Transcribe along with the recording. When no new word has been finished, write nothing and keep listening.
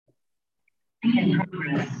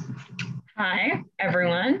Hi,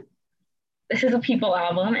 everyone. This is a People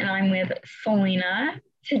album, and I'm with Selena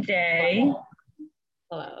today.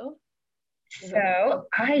 Hello. So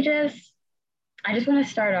I just want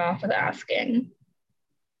to start off with asking,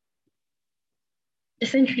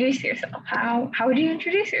 just introduce yourself. How would you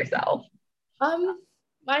introduce yourself? Um,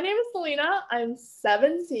 my name is Selena. I'm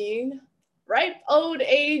 17, ripe old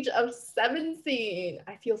age of 17.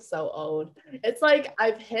 I feel so old. It's like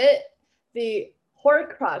I've hit the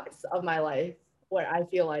horcrux of my life where I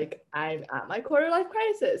feel like I'm at my quarter life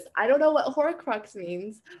crisis. I don't know what horcrux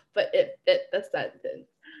means, but it fit the sentence.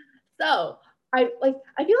 So I feel like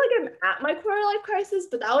I'm at my quarter life crisis,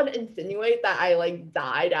 but that would insinuate that I like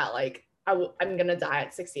died at like I'm gonna die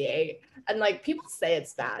at 68. And like people say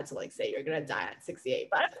it's bad to like say you're gonna die at 68,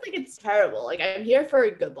 but I don't think it's terrible. Like I'm here for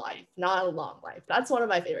a good life, not a long life. That's one of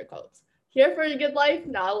my favorite quotes. Here for a good life,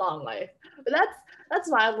 not a long life. But that's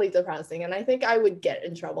mildly depressing. And I think I would get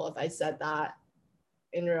in trouble if I said that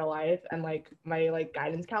in real life and like my like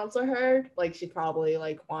guidance counselor heard, like she'd probably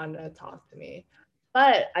like want to talk to me.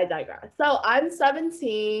 But I digress. So I'm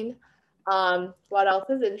 17. What else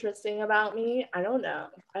is interesting about me? I don't know.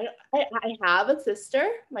 I have a sister.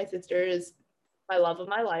 My sister is my love of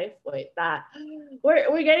my life. Wait, that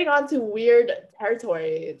we're getting onto weird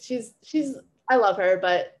territory. She's I love her,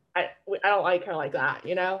 but I don't like her like that,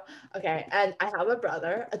 you know? Okay. And I have a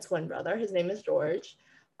brother, a twin brother. His name is George.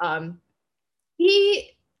 Um, he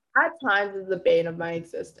at times is the bane of my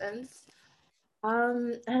existence.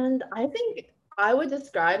 And I think I would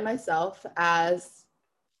describe myself as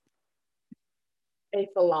a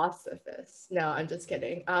philosophist. No, I'm just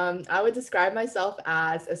kidding. I would describe myself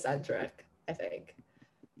as eccentric, I think.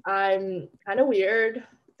 I'm kind of weird.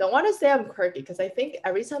 Don't want to say I'm quirky because I think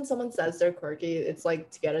every time someone says they're quirky, it's like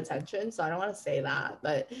to get attention. So I don't want to say that,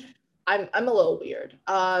 but I'm a little weird.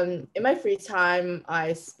 In my free time,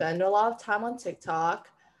 I spend a lot of time on TikTok.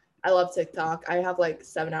 I love TikTok. I have like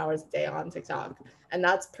 7 hours a day on TikTok, and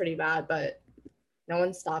that's pretty bad, but no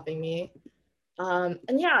one's stopping me. And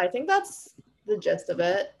yeah, I think that's the gist of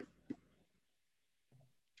it.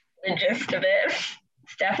 The gist of it.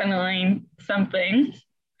 It's definitely something.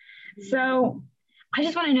 So I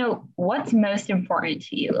just want to know what's most important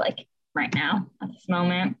to you, like right now at this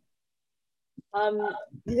moment. I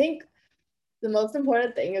think the most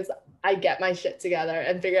important thing is I get my shit together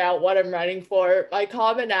and figure out what I'm writing for my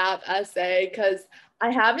Common App essay because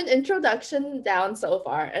I have an introduction down so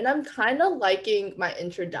far and I'm kind of liking my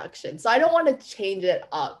introduction. So I don't want to change it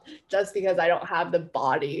up just because I don't have the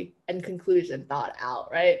body and conclusion thought out,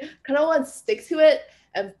 right? Kind of want to stick to it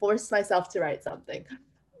and force myself to write something.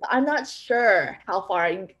 I'm not sure how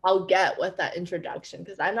far I'll get with that introduction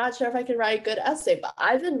because I'm not sure if I can write a good essay, but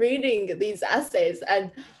I've been reading these essays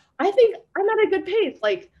and I think I'm at a good pace.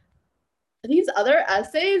 Like these other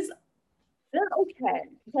essays, they're okay.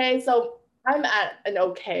 Okay. So I'm at an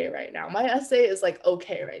okay right now. My essay is like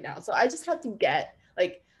okay right now. So I just have to get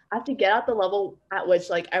like, I have to get at the level at which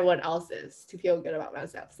like everyone else is to feel good about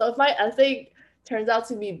myself. So if my essay turns out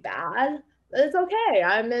to be bad, then it's okay.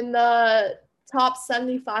 I'm in the top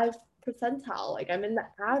 75 percentile. Like I'm in the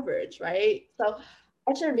average, right? So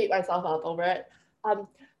I shouldn't beat myself up over it. Um,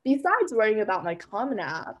 Besides worrying about my Common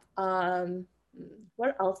App,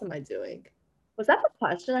 what else am I doing? Was that the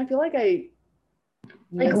question? I feel like I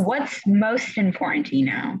Like missed. what's most important to you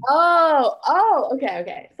now?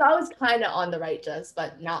 Okay. So I was kind of on the right gist,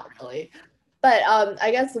 but not really. But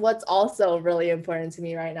I guess what's also really important to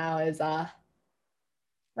me right now is my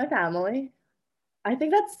family. I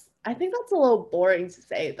think that's a little boring to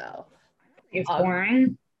say though. It's Um,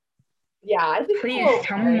 boring. yeah, I think it's a Please little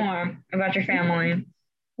tell me boring. more about your family.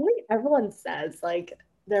 I think everyone says like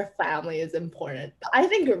their family is important. But I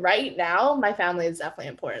think right now my family is definitely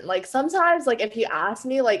important. Like sometimes like if you ask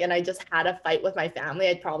me like and I just had a fight with my family,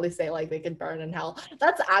 I'd probably say like they could burn in hell.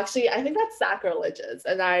 That's actually I think that's sacrilegious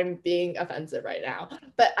and I'm being offensive right now.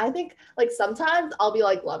 But I think like sometimes I'll be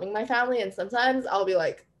like loving my family and sometimes I'll be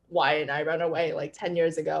like why didn't I run away like 10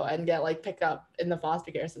 years ago and get like picked up in the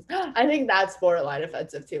foster care system? I think that's borderline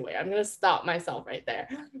offensive too. Wait, I'm gonna stop myself right there.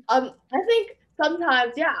 I think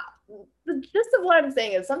sometimes, yeah, the gist of what I'm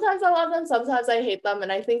saying is sometimes I love them, sometimes I hate them.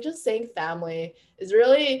 And I think just saying family is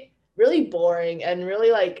really, really boring and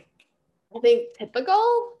really like, I think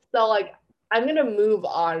typical. So, like, I'm gonna move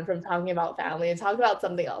on from talking about family and talk about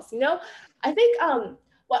something else. You know, I think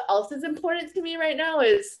what else is important to me right now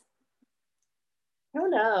is I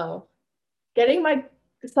don't know, getting my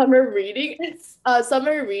summer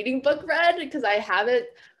reading book read because I haven't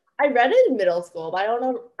I read it in middle school, but I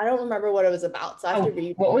don't remember what it was about. So I have to Oh,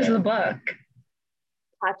 reread what was the it. book?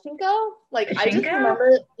 Pachinko? Like I just Pachinko?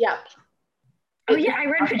 remember, yeah, Oh yeah, I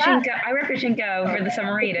read How's that? Pachinko. I read Pachinko for the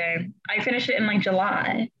summer reading. I finished it in like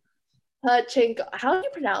July. Pachinko. How do you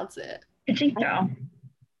pronounce it? I, Pachinko.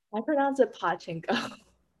 I pronounce it pachinko.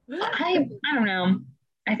 I don't know.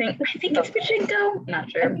 I think it's Pachinko.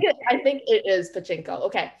 Not sure. I think it is pachinko.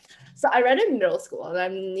 Okay. So I read it in middle school and I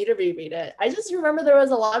need to reread it. I just remember there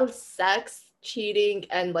was a lot of sex, cheating,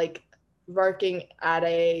 and like working at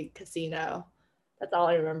a casino. That's all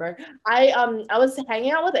I remember. I was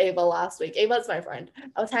hanging out with Ava last week. Ava's my friend.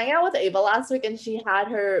 I was hanging out with Ava last week and she had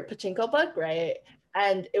her pachinko book, right?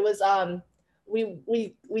 And it was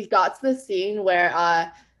we got to the scene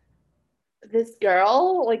where this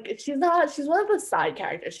girl, like she's one of the side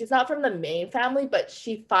characters. She's not from the main family, but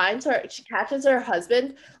she catches her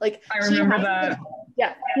husband. Like I she remember hasn't been, that.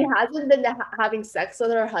 yeah, she hasn't been having sex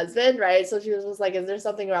with her husband, right? So she was just like, is there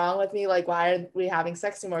something wrong with me? Like, why aren't we having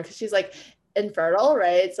sex anymore? Because she's like infertile,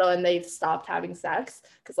 right? So, and they've stopped having sex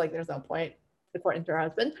because like there's no point according to her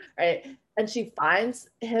husband, right? And she finds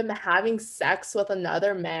him having sex with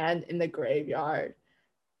another man in the graveyard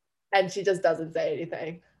and she just doesn't say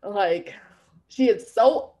anything. Like she is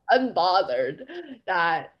so unbothered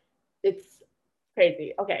that it's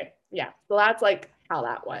crazy. Okay, yeah. So that's like how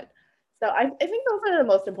that went. So I think those are the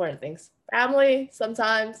most important things. Family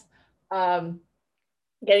sometimes, um,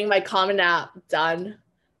 getting my Common App done.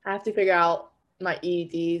 I have to figure out my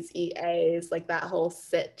EDs, EAs, like that whole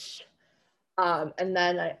sitch. And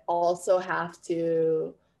then I also have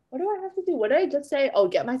to, what do I have to do? What did I just say? Oh,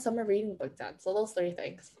 get my summer reading book done. So those three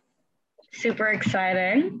things. Super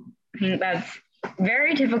exciting. I think that's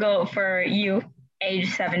very difficult for you,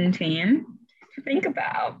 age 17, to think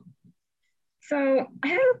about. So I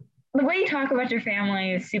have the way you talk about your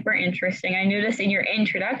family is super interesting. I noticed in your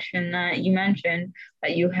introduction that you mentioned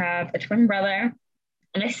that you have a twin brother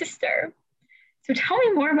and a sister. So tell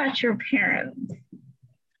me more about your parents.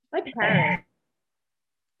 My parents.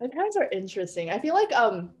 My parents are interesting. I feel like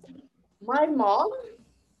my mom,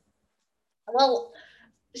 well,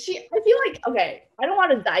 I feel like okay, I don't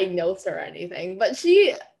want to diagnose her or anything, but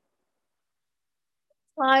she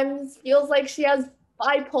sometimes feels like she has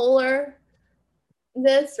bipolar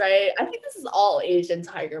this, right? I think this is all Asian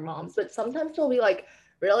tiger moms, but sometimes she'll be like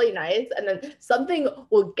really nice and then something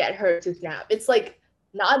will get her to snap. It's like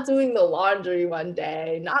not doing the laundry one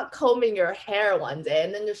day, not combing your hair one day,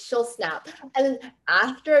 and then she'll snap. And then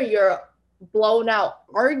after your blown out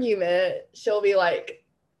argument, she'll be like,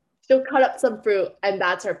 she'll cut up some fruit and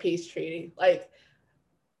that's her peace treaty. Like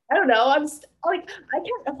I don't know. Like, I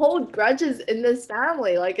can't hold grudges in this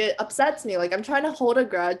family. Like, it upsets me. Like, I'm trying to hold a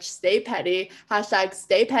grudge, stay petty, hashtag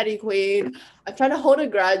stay petty queen. I'm trying to hold a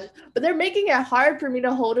grudge, but they're making it hard for me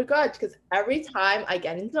to hold a grudge because every time I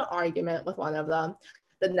get into an argument with one of them,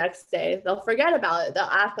 the next day they'll forget about it. They'll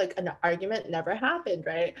act like an argument never happened,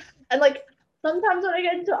 right? And like, sometimes when I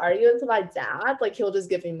get into arguments with my dad, like, he'll just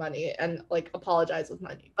give me money and like apologize with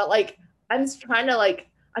money. But like, I'm just trying to like,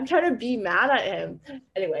 I'm trying to be mad at him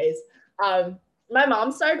anyways, um, my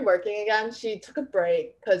mom started working again. She took a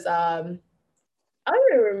break because I don't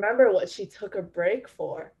even remember what she took a break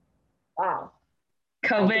for. Wow.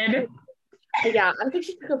 COVID. Yeah, I think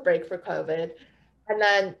she took a break for COVID. And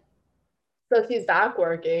then so she's back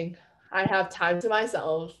working. I have time to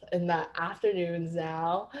myself in the afternoons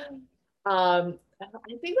now. I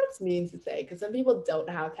think that's mean to say because some people don't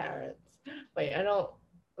have parents. Wait, I don't.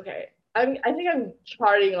 Okay, I think I'm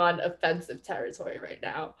charting on offensive territory right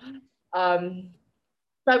now. Um,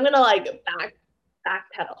 so I'm gonna like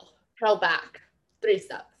pedal back 3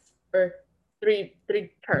 steps or three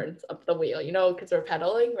turns of the wheel, because we're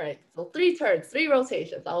pedaling, right? So 3 turns, 3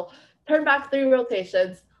 rotations. I'll turn back 3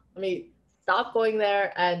 rotations. Let me stop going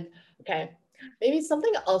there and okay, maybe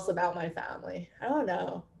something else about my family. I don't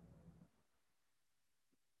know.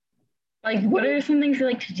 Like, what are some things you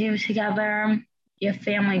like to do together? Do you have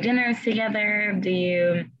family dinners together? Do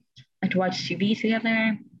you like to watch TV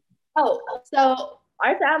together? Oh, so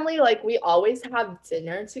our family, like, we always have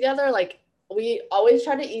dinner together. Like, we always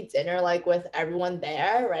try to eat dinner, like, with everyone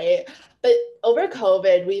there, right? But over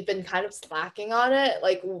COVID, we've been kind of slacking on it.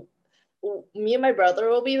 Like, me and my brother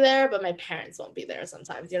will be there, but my parents won't be there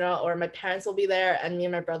sometimes, or my parents will be there and me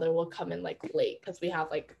and my brother will come in like late because we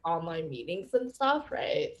have like online meetings and stuff,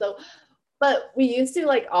 right? So but we used to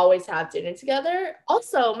like always have dinner together.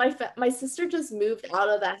 Also, my sister just moved out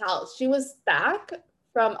of the house. She was back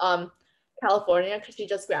from California because she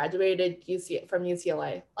just graduated from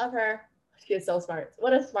UCLA. Love her. She is so smart.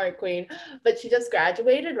 What a smart queen. But she just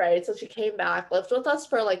graduated, right? So she came back, lived with us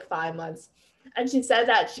for like 5 months. And she said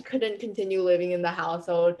that she couldn't continue living in the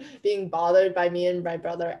household, being bothered by me and my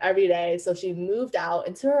brother every day. So she moved out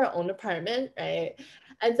into her own apartment, right?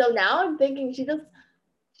 And so now I'm thinking she's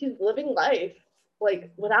living life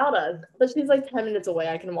like without us, but she's like 10 minutes away.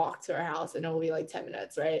 I can walk to her house and it'll be like 10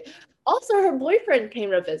 minutes, right? Also, her boyfriend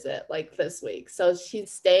came to visit like this week. So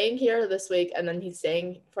she's staying here this week and then he's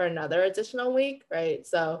staying for another additional week, right?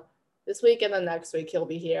 So this week and then next week he'll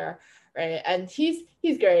be here, right? And he's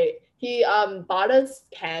great. He bought us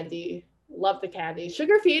candy. Love the candy.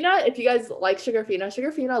 Sugarfina, if you guys like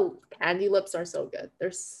Sugarfina candy lips are so good.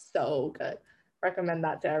 They're so good. Recommend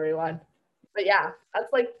that to everyone. But yeah,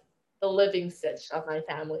 that's like the living stitch of my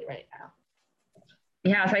family right now.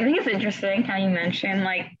 Yeah, so I think it's interesting how you mentioned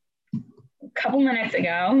like a couple minutes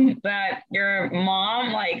ago that your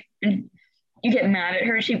mom, like, you get mad at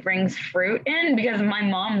her, she brings fruit in, because my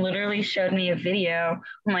mom literally showed me a video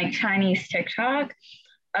on like Chinese TikTok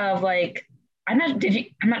of like, I'm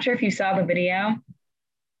not sure if you saw the video.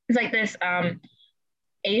 It's like this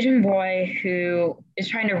Asian boy who is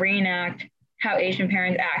trying to reenact how Asian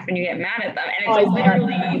parents act when you get mad at them. And it's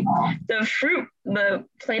literally the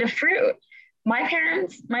plate of fruit. My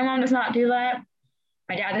mom does not do that.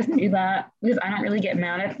 My dad doesn't do that because I don't really get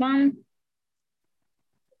mad at them.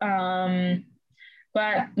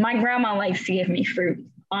 But my grandma likes to give me fruit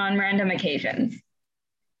on random occasions.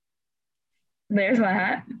 There's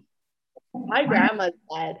that. My grandma's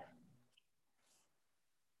dead.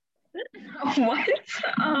 What?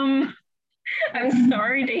 I'm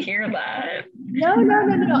sorry to hear that. No.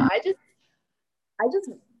 I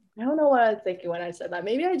don't know what I was thinking when I said that.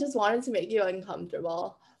 Maybe I just wanted to make you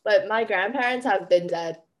uncomfortable. But my grandparents have been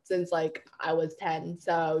dead since like I was 10.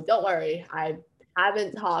 So don't worry. I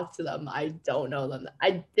haven't talked to them. I don't know them.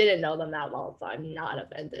 I didn't know them that well, so I'm not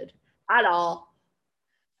offended at all.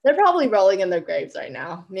 They're probably rolling in their graves right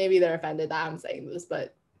now. Maybe they're offended that I'm saying this,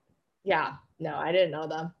 but yeah, no, I didn't know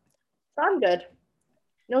them. So I'm good.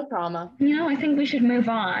 No trauma. I think we should move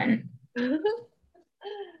on.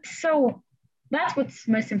 So that's what's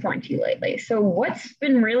most important to you lately. So what's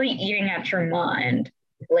been really eating at your mind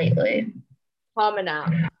lately? Common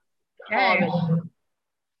out. Okay.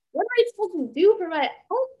 What am I supposed to do for my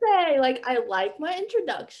essay? Like, I like my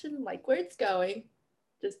introduction, like where it's going.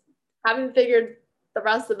 Just haven't figured the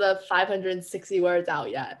rest of the 560 words out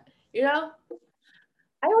yet. I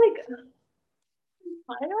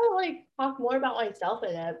don't like talk more about myself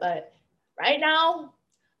in it, but right now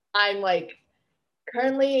I'm like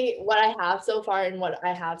currently what I have so far and what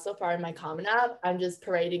I have so far in my Common App, I'm just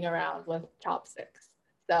parading around with chopsticks.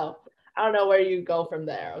 So I don't know where you go from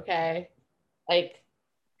there, okay? Like,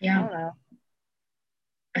 Yeah. I don't know.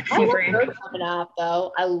 That's I super love your Common App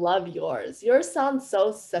though. I love yours. Yours sounds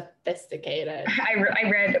so sophisticated. I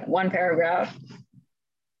read one paragraph.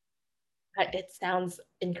 It sounds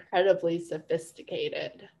incredibly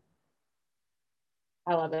sophisticated.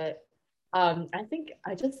 I love it. I think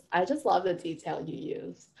I just love the detail you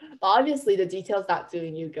use. But obviously, the detail's not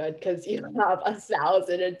doing you good because you have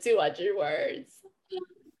 1,200 words.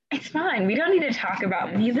 It's fine. We don't need to talk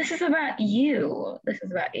about me. This is about you. This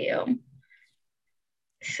is about you.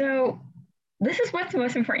 So, this is what's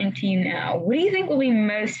most important to you now. What do you think will be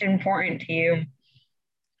most important to you?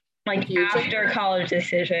 Like after college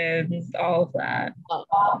decisions, all of that.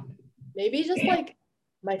 Maybe just like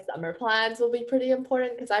my summer plans will be pretty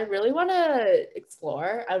important because I really want to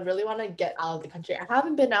explore. I really want to get out of the country. I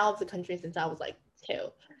haven't been out of the country since I was like 2.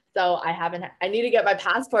 So I need to get my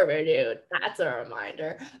passport renewed. That's a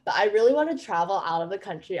reminder. But I really want to travel out of the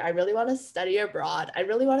country. I really want to study abroad. I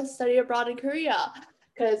really want to study abroad in Korea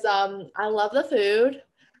because I love the food.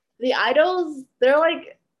 The idols, they're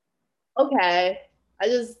like, okay.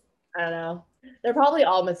 I don't know. They're probably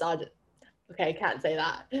all misogynist. Okay, can't say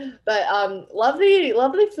that. But lovely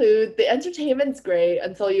food. The entertainment's great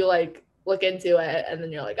until you like look into it and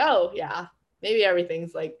then you're like, oh yeah, maybe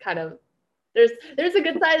everything's like kind of there's a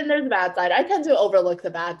good side and there's a bad side. I tend to overlook the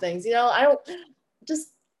bad things, I don't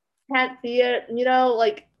just can't see it,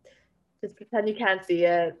 like just pretend you can't see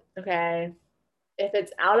it. Okay. If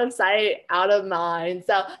it's out of sight, out of mind.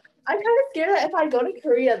 So I'm kind of scared that if I go to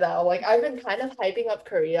Korea though, like I've been kind of hyping up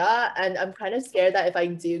Korea and I'm kind of scared that if I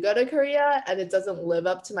do go to Korea and it doesn't live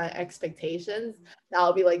up to my expectations,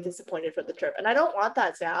 I'll be like disappointed for the trip. And I don't want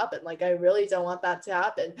that to happen. Like I really don't want that to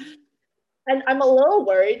happen. And I'm a little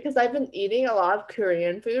worried because I've been eating a lot of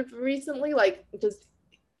Korean food recently, like just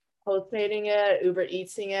Postmating it, Uber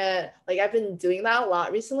Eating it. Like I've been doing that a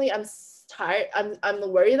lot recently. I'm tired.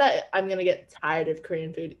 I'm worried that I'm gonna get tired of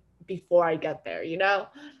Korean food before I get there.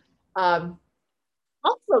 Also,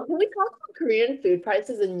 can we talk about Korean food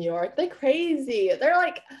prices in New York? They're crazy. It's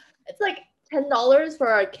like $10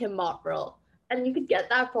 for a kimbap roll, and you could get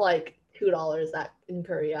that for like $2 in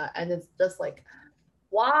Korea, and it's just like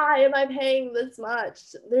why am I paying this much?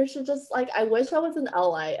 There should just like, I wish I was in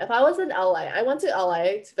LA. If I was in LA, I went to LA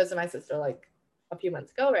to visit my sister like a few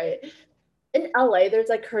months ago, right? In LA, there's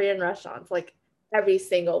like Korean restaurants like every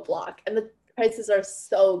single block, and the prices are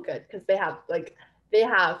so good because they have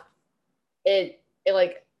it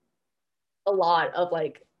like a lot of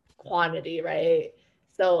like quantity, right?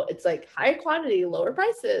 So it's like higher quantity, lower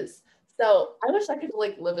prices. So I wish I could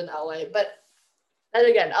like live in LA, but and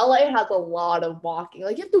again, LA has a lot of walking.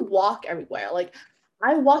 Like you have to walk everywhere. Like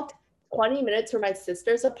I walked 20 minutes from my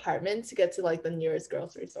sister's apartment to get to like the nearest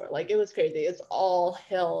grocery store. Like it was crazy. It's all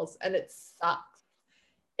hills and it sucks.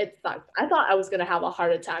 It sucks. I thought I was gonna have a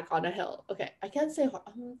heart attack on a hill. Okay, I can't say not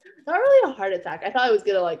really a heart attack. I thought I was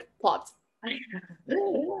gonna like plop. I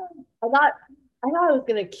thought I was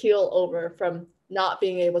gonna keel over from not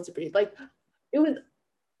being able to breathe. Like it was,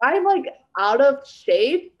 I'm like out of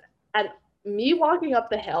shape, and me walking up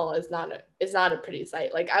the hill is not a pretty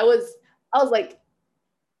sight. Like I was like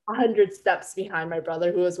 100 steps behind my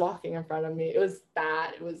brother who was walking in front of me. It was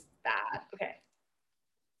bad. It was bad. Okay,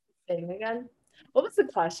 saying again. What was the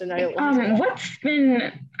question? I thought it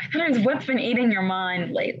was what's been eating your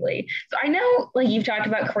mind lately? So I know like you've talked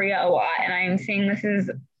about Korea a lot, and I'm seeing this is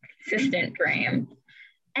a consistent dream.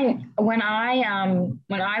 And when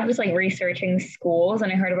I was like researching schools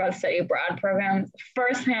and I heard about study abroad programs, the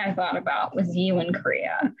first thing I thought about was you in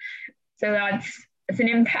Korea. So it's an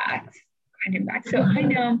impact. So I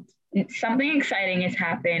know something exciting is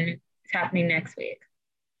happening next week.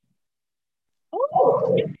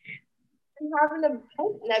 Oh, I'm having an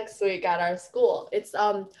event next week at our school. It's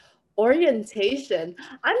orientation.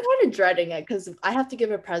 I'm kind of dreading it because I have to give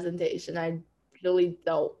a presentation. I really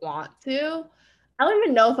don't want to. I don't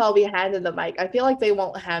even know if I'll be handed the mic. I feel like they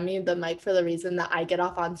won't hand me the mic for the reason that I get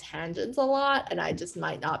off on tangents a lot and I just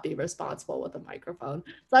might not be responsible with a microphone.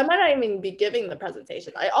 So I might not even be giving the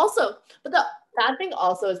presentation. But the bad thing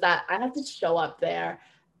also is that I have to show up there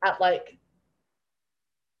at like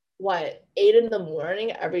what 8 in the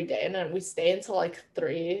morning every day, and then we stay until like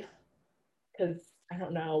 3 because I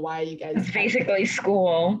don't know why you guys. It's basically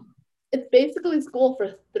school. It's basically school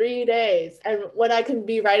for 3 days, and when I can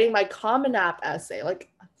be writing my Common App essay,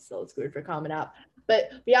 like I'm so screwed for Common App.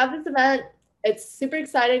 But we have this event. It's super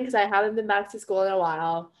exciting because I haven't been back to school in a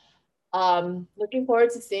while. Looking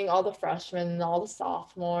forward to seeing all the freshmen and all the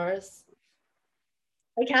sophomores.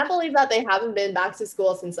 I can't believe that they haven't been back to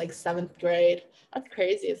school since like 7th grade. That's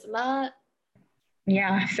crazy, isn't that?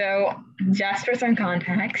 Yeah, so just for some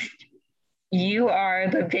context, you are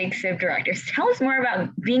the Big Sib director. So tell us more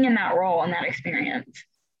about being in that role and that experience.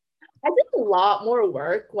 I did a lot more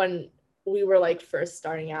work when we were like first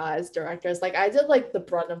starting out as directors. Like I did like the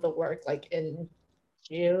brunt of the work like in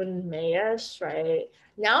June, Mayish, right?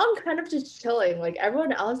 Now I'm kind of just chilling. Like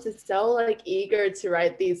everyone else is so like eager to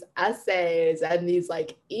write these essays and these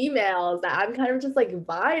like emails that I'm kind of just like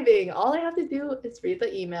vibing. All I have to do is read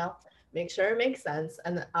the email, make sure it makes sense,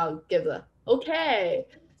 and I'll give the okay.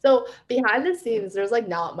 So behind the scenes, there's like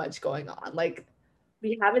not much going on. Like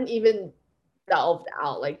we haven't even delved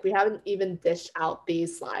out. Like we haven't even dished out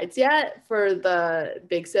these slides yet for the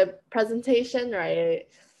Big Sip presentation, right?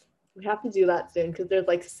 We have to do that soon because there's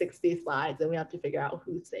like 60 slides and we have to figure out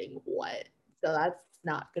who's saying what. So that's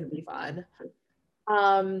not going to be fun.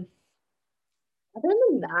 Um, Other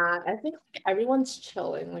than that, I think like, everyone's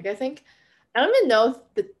chilling. Like I don't even know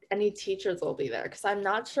if any teachers will be there because I'm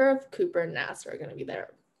not sure if Cooper and Nasser are going to be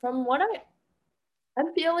there. From what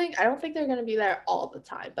I'm feeling, I don't think they're going to be there all the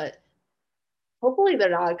time, but hopefully they're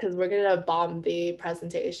not because we're going to bomb the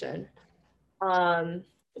presentation. Um,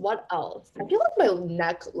 what else? I feel like my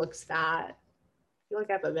neck looks fat. I feel like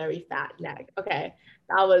I have a very fat neck. Okay,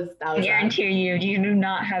 that I was that. guarantee you do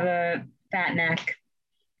not have a fat neck.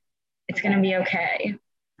 It's Okay. gonna be okay.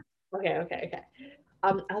 Okay.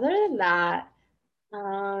 Other than that,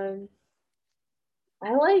 I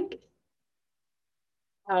like.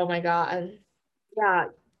 Oh my god, yeah,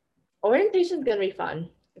 orientation's gonna be fun.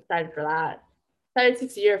 Excited for that. Excited to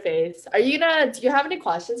see your face. Are you gonna? Do you have any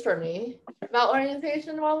questions for me about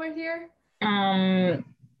orientation while we're here? Um,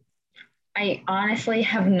 I honestly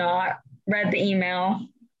have not read the email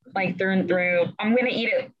like through and through. I'm gonna eat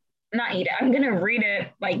it, not eat it. I'm gonna read it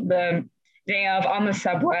like the day of on the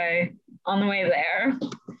subway on the way there.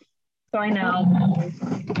 So I know.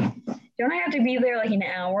 Don't I have to be there like an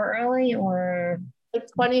hour early or Like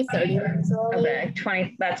 20, 30 minutes early. okay,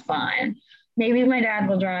 20, that's fine. Maybe my dad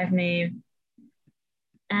will drive me.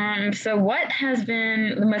 So what has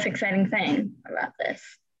been the most exciting thing about this?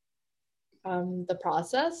 The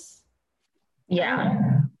process.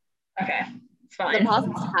 Yeah. Okay. It's The fine.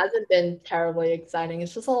 process hasn't been terribly exciting.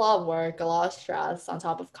 It's just a lot of work, a lot of stress on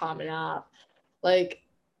top of Common App. Like,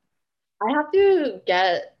 I have to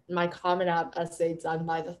get my Common App essay done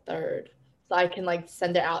by the 3rd. So I can like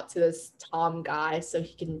send it out to this Tom guy so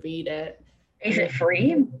he can read it. Is it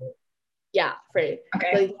free? Yeah, free. So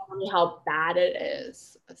Okay. he told me how bad it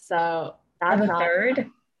is. So For that's the not, third?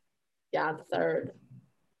 yeah, the 3rd.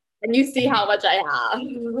 And you see how much I have.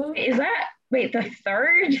 Is that, wait, the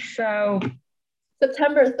third? So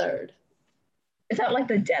September 3rd. is that like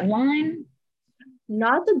the deadline?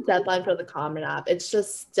 Not the deadline for the Common App. It's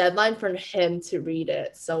just deadline for him to read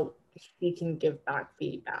it so he can give back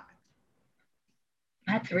feedback.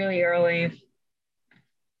 That's really early.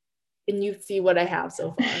 And you see what I have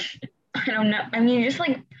so far. I don't know. I mean, just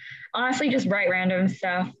like honestly, just write random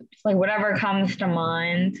stuff. Just like whatever comes to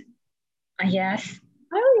mind, I guess.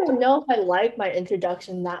 I don't even know if I like my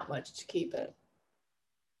introduction that much to keep it.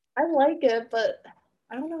 I like it, but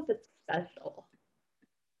I don't know if it's special.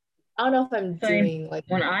 I don't know if I'm So doing like,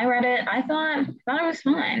 when I read it, I thought it was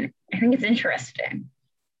fine. I think it's interesting.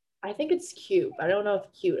 I think it's cute, but I don't know if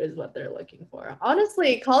cute is what they're looking for.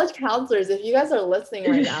 Honestly, college counselors, if you guys are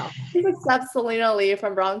listening right now, please accept Selina Li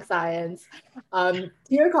from Bronx Science to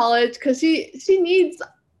your college because she needs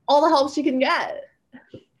all the help she can get.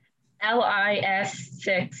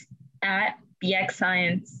 LIS6 at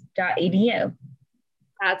bxscience.edu.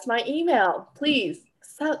 That's my email. Please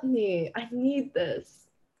accept me. I need this.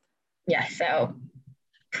 Yeah, so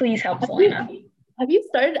please help Have Selena. you, have you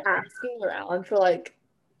started asking around for like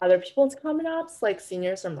other people's Common Apps, like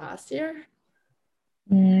seniors from last year?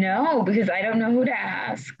 No, because I don't know who to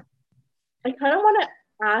ask. I kind of want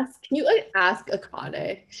to ask. Can you like ask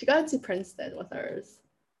Akane? She got into Princeton with hers.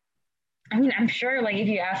 I mean, I'm sure like if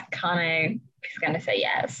you ask Kane, she's gonna say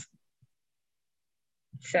yes.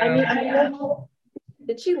 So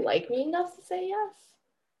Did she like me enough to say yes?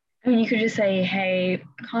 I mean, you could just say, "Hey,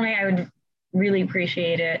 Kane, I would really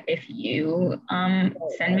appreciate it if you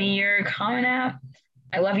send me your comment app.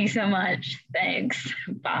 I love you so much. Thanks.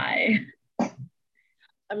 Bye."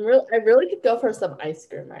 I really could go for some ice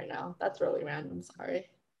cream right now. That's really random. Sorry.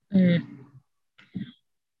 Mm,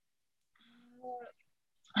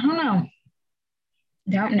 I don't know.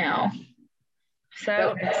 Don't know.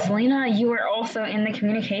 So, Selena, you were also in the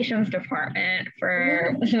communications department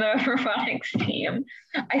for the robotics team.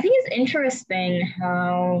 I think it's interesting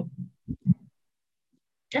how.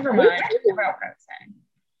 Never mind. I forgot what I was saying.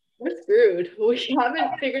 We're screwed. We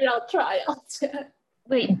haven't figured out tryouts yet.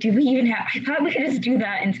 Wait, do we even have? I thought we could just do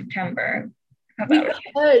that in September. We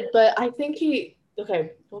could, but I think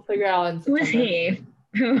okay, we'll figure it out in Who is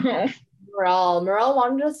September. he? Morel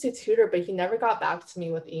wanted us to tutor, but he never got back to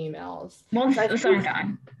me with emails. Well, it's the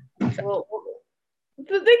summertime. So. They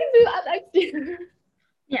can do that next year.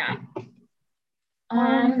 Yeah.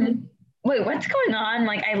 Wait, what's going on?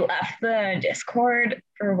 Like, I left the Discord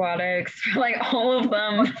for robotics for like all of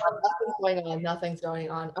them. Nothing's going on. Nothing's going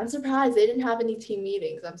on. I'm surprised they didn't have any team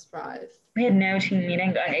meetings. I'm surprised. We had no team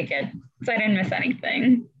meetings. Okay, good. So I didn't miss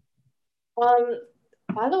anything.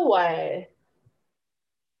 By the way,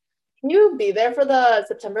 can you be there for the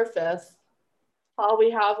September 5th call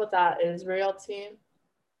we have with that Israel team?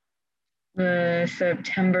 The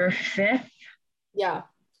September 5th? Yeah,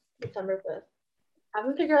 September 5th. I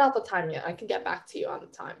haven't figured out the time yet. I can get back to you on the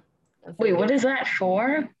time. Wait, what is that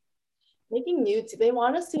for? Making new they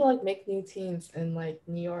want us to like make new teams in like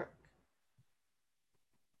New York.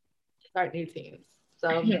 Start new teams.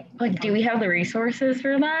 So like, do we have the resources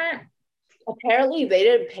for that? Apparently they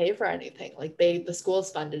didn't pay for anything. Like the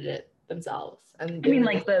schools funded it themselves. And I mean,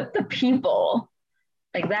 like the people,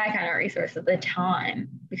 like that kind of resource at the time.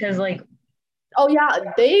 Because like, oh yeah,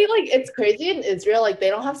 they like it's crazy in Israel. Like they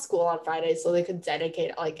don't have school on Fridays, so they could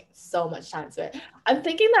dedicate like so much time to it. I'm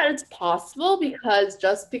thinking that it's possible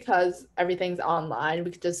because everything's online, we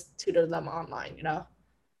could just tutor them online, you know?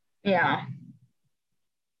 yeah.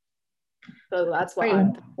 So that's Wait,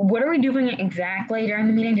 why. what are we doing exactly during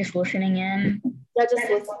the meeting? Just listening in? Yeah, just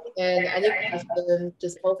listen in any questions,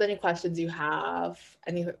 just post any questions you have,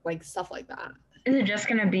 any like stuff like that. Is it just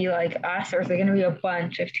gonna be like us, or is it gonna be a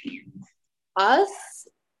bunch of teams? Us,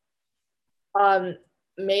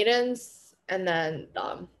 maidens, and then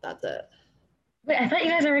that's it. Wait, I thought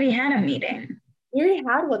you guys already had a meeting. We already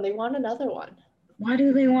had one. They want another one. Why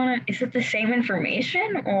do they want to? Is it the same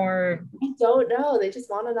information or? I don't know. They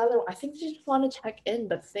just want another one. I think they just want to check in.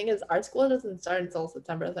 But the thing is, our school doesn't start until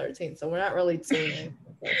September 13th, so we're not really tuning.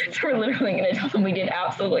 So we're literally going to tell them we did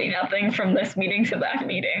absolutely nothing from this meeting to that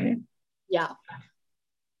meeting. Yeah.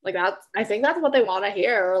 Like I think that's what they want to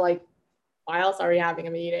hear. Or like, why else are we having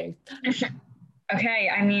a meeting? Okay,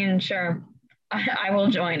 I mean, sure. I will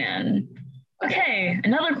join in. Okay,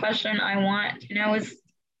 another question I want to know is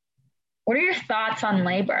what are your thoughts on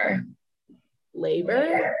labor?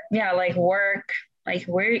 Labor? Yeah, like work. Like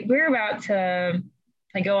we're about to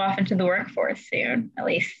like go off into the workforce soon. At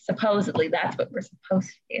least supposedly that's what we're supposed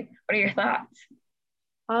to do. What are your thoughts?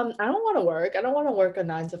 I don't want to work. I don't want to work a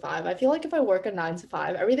 9 to 5. I feel like if I work a 9 to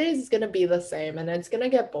 5, every day is gonna be the same and it's gonna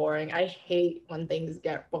get boring. I hate when things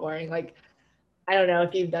get boring. Like, I don't know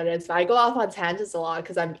if you've noticed, but I go off on tangents a lot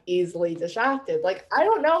because I'm easily distracted. Like, I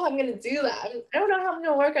don't know how I'm gonna do that. I don't know how I'm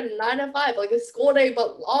gonna work a 9 to 5, like a school day,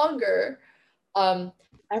 but longer. Um,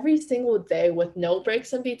 every single day with no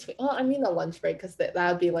breaks in between. Well, I mean the lunch break because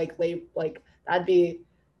that'd be like that'd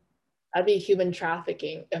be human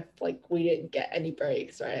trafficking if like we didn't get any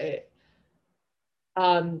breaks, right?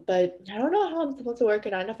 But I don't know how I'm supposed to work a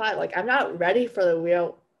 9 to 5. Like, I'm not ready for the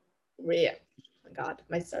real. Oh my God,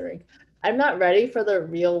 my stuttering. I'm not ready for the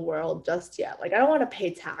real world just yet. Like, I don't want to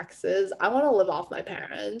pay taxes. I want to live off my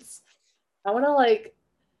parents. I want to like,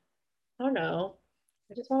 I don't know.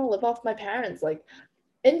 I just want to live off my parents. Like,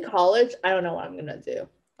 in college, I don't know what I'm gonna do.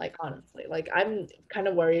 Like, honestly, like I'm kind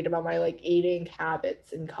of worried about my like eating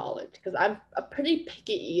habits in college because I'm a pretty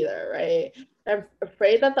picky eater, right? I'm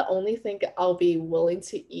afraid that the only thing I'll be willing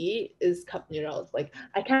to eat is cup noodles. Like,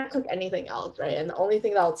 I can't cook anything else, right? And the only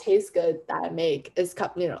thing that'll taste good that I make is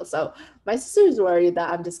cup noodles. So my sister's worried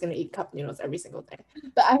that I'm just gonna eat cup noodles every single day.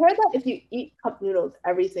 But I heard that if you eat cup noodles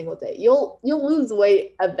every single day, you'll lose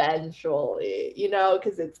weight eventually,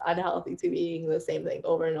 because it's unhealthy to be eating the same thing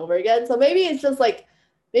over and over again. So maybe it's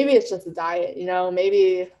just a diet,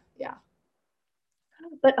 maybe yeah.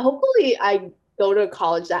 But hopefully I go to a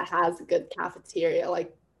college that has a good cafeteria.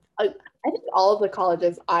 Like, I think all of the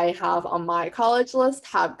colleges I have on my college list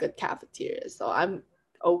have good cafeterias, so I'm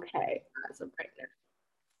okay as of right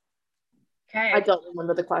now. I Okay. don't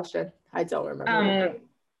remember the question. I don't remember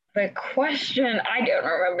The question, I don't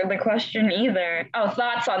remember the question either. Oh,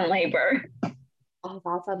 thoughts on labor. Oh,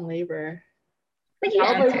 thoughts on labor. I think you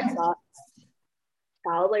Child labor answered. sucks.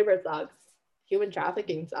 Child labor sucks. Human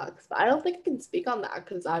trafficking sucks. But I don't think I can speak on that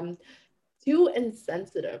because I'm too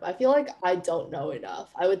insensitive. I feel like I don't know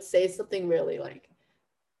enough. I would say something really like,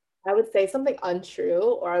 I would say something untrue,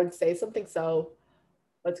 or I would say something so,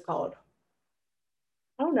 what's it called?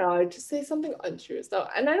 I don't know. I would just say something untrue. So,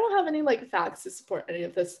 and I don't have any like facts to support any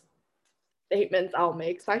of this statements I'll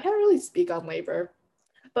make. So I can't really speak on labor.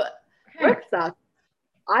 But Okay. work sucks.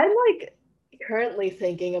 I'm like currently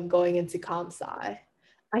thinking of going into comp sci.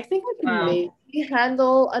 I think I can Wow. maybe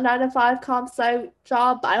handle a 9 to 5 comp sci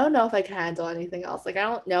job, but I don't know if I can handle anything else. Like, I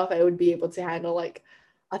don't know if I would be able to handle like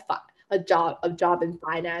a job in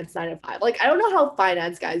finance 9 to 5. Like, I don't know how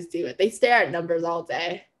finance guys do it. They stare at numbers all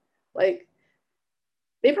day. Like,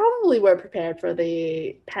 they probably were prepared for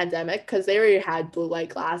the pandemic because they already had blue light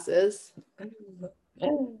glasses. I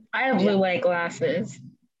have Yeah. blue light glasses.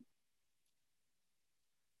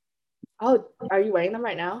 Oh, are you wearing them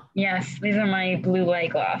right now? Yes, these are my blue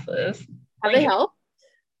light glasses. Have they Like, helped?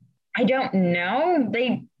 I don't know.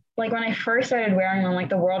 They like when I first started wearing them, like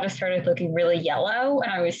the world just started looking really yellow,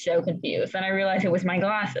 and I was so confused. And I realized it was my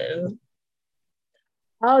glasses.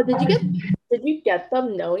 Oh, did you get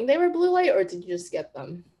them knowing they were blue light, or did you just get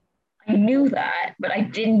them? I knew that, but I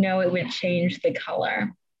didn't know it would change the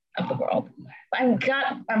color of the world. I've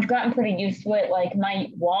gotten pretty used to it. Like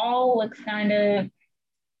the wall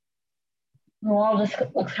just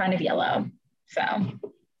looks kind of yellow. So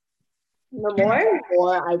The more and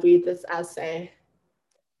more I read this essay,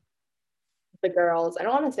 the girls, I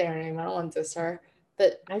don't want to say her name, I don't want to diss her,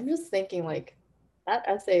 but I'm just thinking like that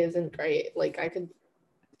essay isn't great. Like,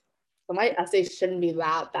 so my essay shouldn't be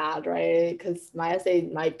that bad, right? Because my essay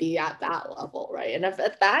might be at that level, right? And if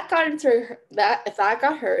that got into if that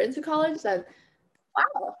got her into college, then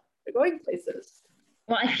wow, they're going places.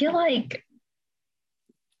 well, I feel like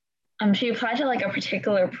she applied to like a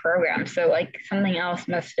particular program, so like something else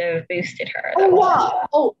must have boosted her. Oh yeah.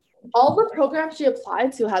 Oh, all the programs she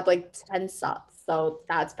applied to had like 10 subs, so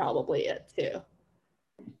that's probably it too.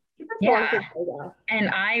 Yeah. And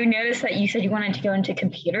I noticed that you said you wanted to go into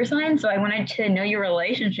computer science. So I wanted to know your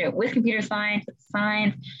relationship with computer science, with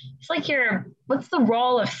science. It's like what's the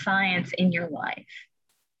role of science in your life?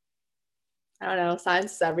 I don't know,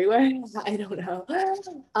 science is everywhere. I don't know.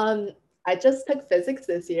 I just took physics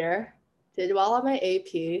this year, did well on my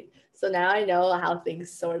AP. So now I know how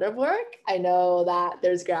things sort of work. I know that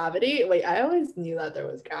there's gravity. Wait, I always knew that there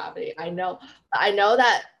was gravity. I know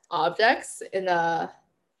that objects in a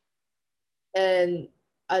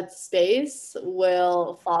space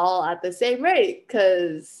will fall at the same rate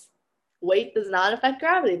because weight does not affect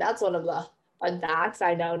gravity. That's one of the fun facts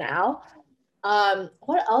I know now.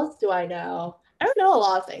 What else do I know? I don't know a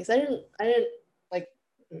lot of things. I didn't like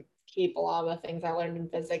keep a lot of the things I learned in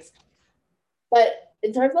physics. But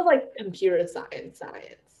in terms of like computer science,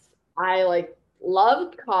 I like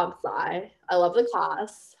loved comp sci. I love the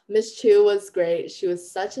class. Miss Chu was great. She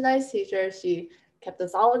was such a nice teacher. She kept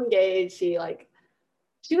us all engaged. She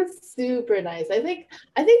was super nice. I think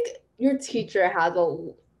your teacher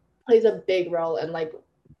plays a big role in like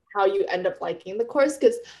how you end up liking the course,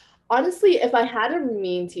 because honestly, if I had a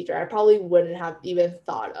mean teacher, I probably wouldn't have even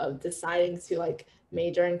thought of deciding to like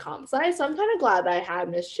major in comp sci. So I'm kind of glad that I had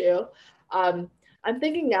Miss Chu. Um, I'm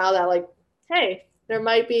thinking now that like, hey, there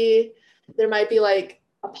might be like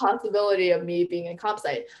a possibility of me being in comp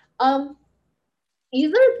sci. Um,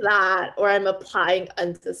 Either that or I'm applying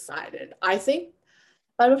undecided. I'm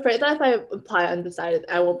afraid that if I apply undecided,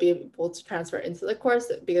 I won't be able to transfer into the course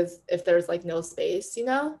because if there's like no space, you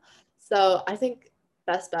know? So I think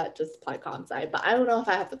best bet just apply comp sci, but I don't know if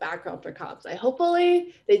I have the background for comp sci.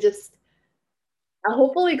 Hopefully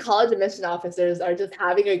college admission officers are just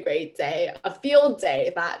having a great day, a field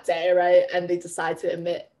day that day, right? And they decide to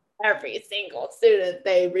admit every single student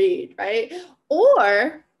they read, right?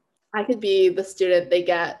 Or I could be the student they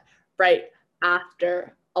get right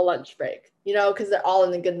after a lunch break, because they're all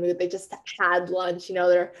in a good mood. They just had lunch,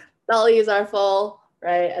 their bellies are full,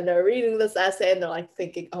 right? And they're reading this essay and they're like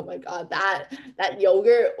thinking, oh my God, that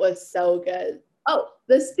yogurt was so good. Oh,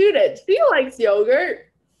 the student, she likes yogurt,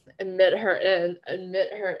 admit her in.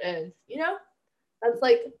 That's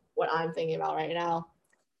like what I'm thinking about right now.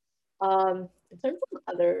 In terms of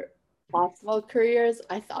other possible careers,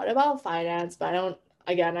 I thought about finance, but I don't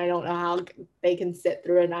know how they can sit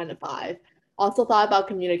through a 9 to 5. Also thought about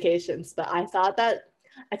communications, but I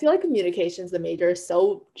feel like communications, the major is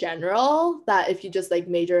so general that if you just like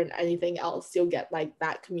major in anything else, you'll get like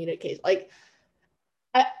that communication. Like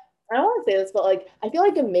I, I don't want to say this, but like I feel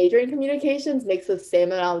like a major in communications makes the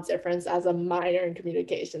same amount of difference as a minor in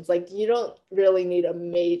communications. Like you don't really need a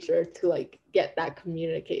major to like get that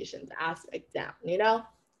communications aspect down.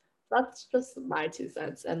 That's just my 2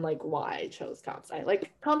 cents and like why I chose comp sci.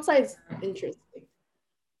 Like comp sci is interesting.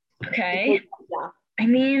 Okay. Because, yeah. I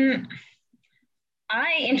mean,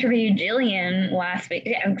 I interviewed Jillian last week,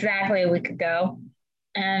 yeah, exactly a week ago,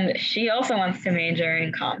 and she also wants to major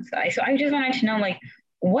in comp sci. So I just wanted to know, like,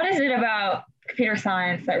 what is it about computer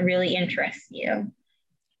science that really interests you?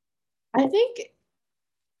 I think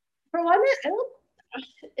for one, I don't.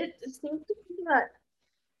 It seems to be that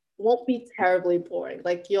won't be terribly boring.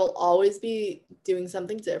 Like you'll always be doing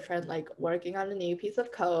something different, like working on a new piece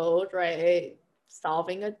of code, right?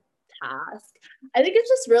 Solving a task. I think it's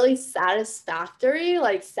just really satisfactory.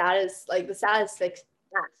 Like the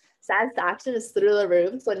satisfaction is through the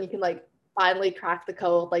roof when you can like finally crack the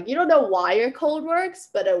code. Like you don't know why your code works,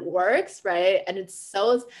 but it works, right? And it's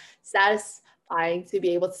so satisfying to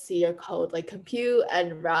be able to see your code like compute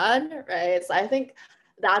and run, right? So I think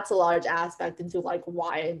that's a large aspect into like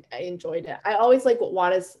why I enjoyed it. I always like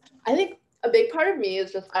want to. I think a big part of me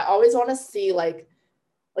is just I always want to see like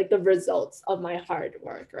the results of my hard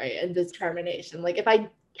work, right, and determination. Like if I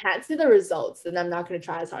can't see the results, then I'm not going to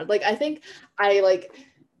try as hard. Like I think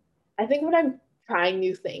when I'm trying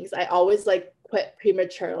new things, I always like quit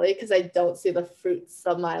prematurely because I don't see the fruits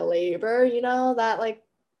of my labor.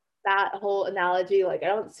 That whole analogy. Like I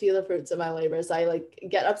don't see the fruits of my labor, so I like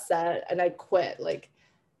get upset and I quit. Like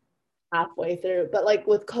halfway through. But like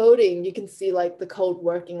with coding, you can see like the code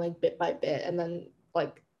working like bit by bit, and then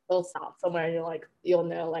like it'll stop somewhere, and you'll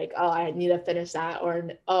know like, oh, I need to finish that, or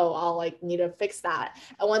oh, I'll like need to fix that.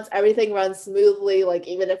 And once everything runs smoothly, like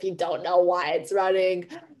even if you don't know why it's running,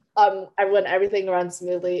 and when everything runs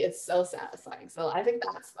smoothly, it's so satisfying. So I think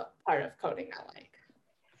that's the part of coding I like.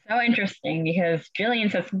 So interesting because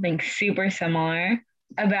Jillian said something super similar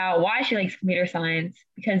about why she likes computer science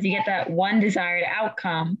because you get that one desired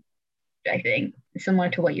outcome. I think similar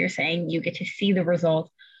to what you're saying, you get to see the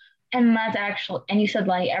result, and that's actually. And you said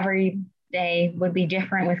like every day would be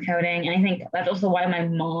different with coding, and I think that's also why my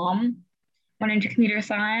mom went into computer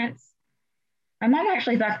science. My mom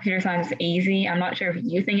actually thought computer science was easy. I'm not sure if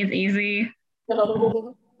you think it's easy,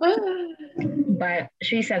 So but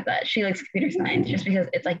she said that she likes computer science just because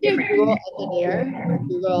it's like be a Google different. engineer,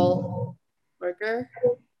 Google worker,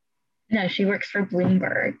 No, she works for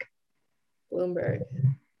Bloomberg. Bloomberg.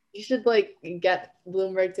 You should like get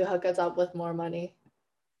Bloomberg to hook us up with more money.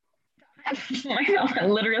 My mom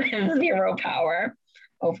literally has zero power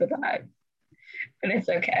over that, but it's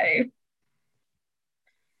okay.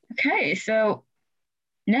 Okay, so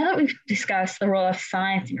now that we've discussed the role of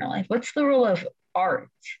science in your life, what's the role of art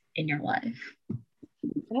in your life?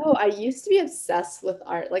 Oh, I used to be obsessed with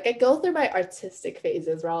art. Like I go through my artistic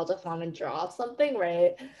phases where I'll just want to draw something,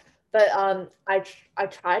 right? But I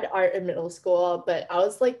tried art in middle school, but I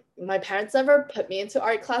was like my parents never put me into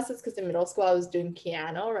art classes because in middle school I was doing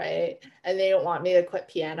piano, right? And they don't want me to quit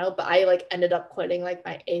piano, but I like ended up quitting like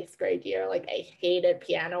my 8th grade year. Like I hated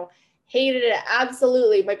piano. Hated it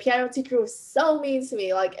absolutely. My piano teacher was so mean to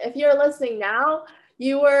me. Like if you're listening now,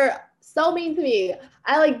 you were so mean to me.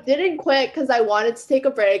 I like didn't quit because I wanted to take a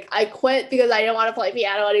break. I quit because I didn't want to play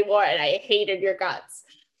piano anymore and I hated your guts.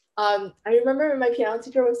 I remember my piano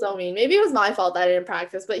teacher was so mean. Maybe it was my fault that I didn't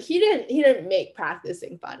practice, but he didn't make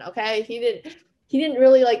practicing fun, okay? He didn't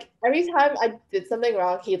really like every time I did something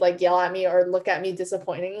wrong, he'd like yell at me or look at me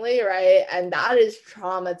disappointingly, right? And that is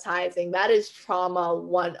traumatizing. That is trauma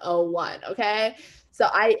 101, okay? So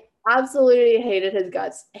I absolutely hated his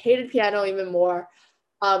guts. Hated piano even more.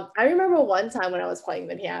 I remember one time when I was playing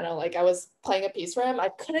the piano, like I was playing a piece for him. I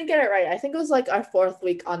couldn't get it right. I think it was like our 4th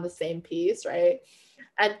week on the same piece, right?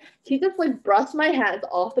 And he just like brushed my hands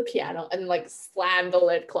off the piano and like slammed the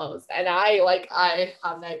lid closed. And I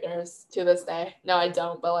have nightmares to this day. No, I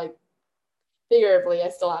don't, but like figuratively, I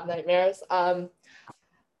still have nightmares. I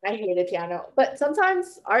hated piano, but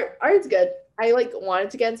sometimes art's good. I like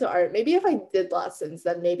wanted to get into art. Maybe if I did lessons,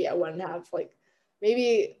 then maybe I wouldn't have like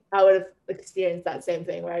maybe I would have experienced that same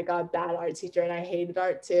thing where I got a bad art teacher and I hated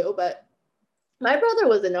art too. But my brother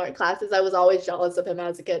was in art classes. I was always jealous of him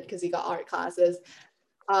as a kid because he got art classes.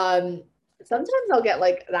 Um, Sometimes I'll get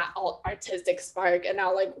like that artistic spark and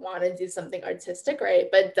I'll like want to do something artistic, right?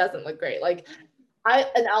 But it doesn't look great. Like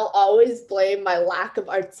I'll always blame my lack of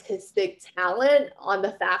artistic talent on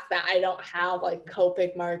the fact that I don't have like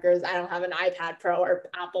Copic markers, I don't have an iPad Pro or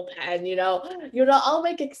Apple Pen, I'll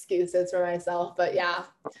make excuses for myself. But yeah,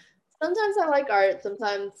 sometimes I like art,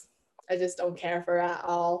 sometimes I just don't care for it at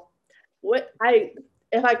all. What I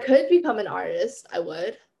If I could become an artist, I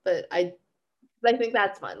would, but I think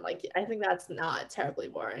that's fun. Like I think that's not terribly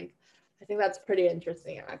boring. I think that's pretty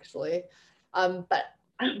interesting actually. But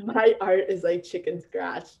my art is like chicken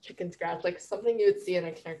scratch, like something you would see in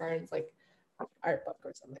a kindergarten's like art book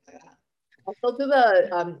or something like that. I still do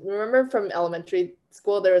the remember from elementary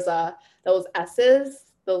school there was those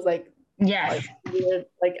S's, those Yes. like weird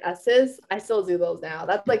like S's. I still do those now.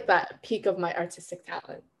 That's like that peak of my artistic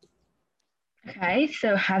talent. Okay,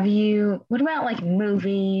 so what about like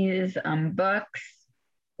movies, books?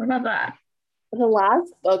 What about that? The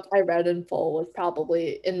last book I read in full was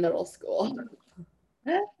probably in middle school.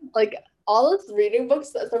 Like all those reading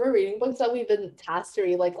books, summer reading books that we've been tasked to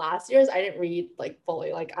read, like last year's, I didn't read like fully.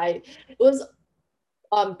 It was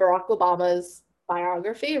Barack Obama's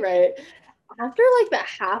biography, right? After like the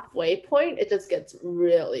halfway point, it just gets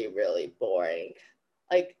really, really boring.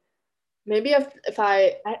 Like maybe if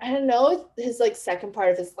I don't know if his like second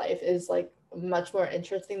part of his life is like much more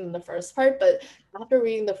interesting than the first part, but after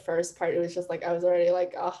reading the first part, it was just like I was already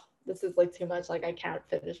like, oh, this is like too much. Like I can't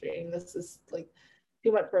finish reading. This is like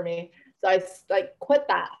too much for me. So I like quit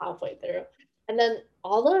that halfway through. And then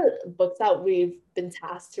all the books that we've been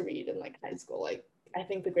tasked to read in like high school, like I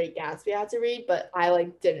think The Great Gatsby had to read, but I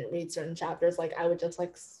like didn't read certain chapters. Like I would just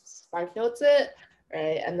like spark notes it,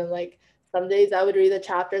 right? And then like some days I would read the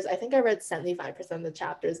chapters. I think I read 75% of the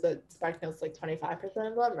chapters, but Spark Notes like 25%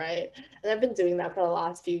 of them, right? And I've been doing that for the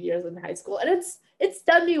last few years in high school, and it's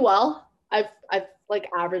done me well. I've like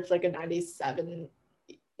averaged like a 97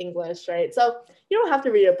 English, right? So you don't have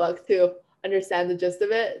to read a book to understand the gist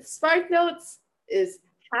of it. Spark Notes is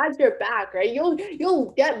has your back, right?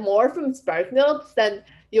 You'll get more from Spark Notes than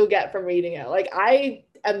you'll get from reading it. Like I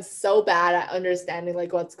am so bad at understanding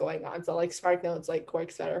like what's going on. So like Spark Notes like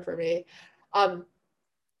works better for me. Um,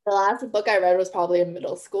 the last book I read was probably in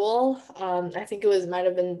middle school. I think it was might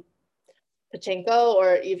have been Pachinko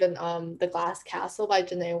or even The Glass Castle by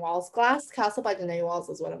Janae Walls. Glass Castle by Janae Walls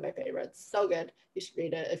is one of my favorites. So good. You should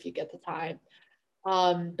read it if you get the time.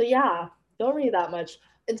 But yeah, don't read that much.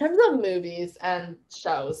 In terms of movies and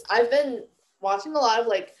shows, I've been watching a lot of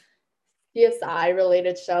like CSI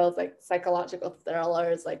related shows, like psychological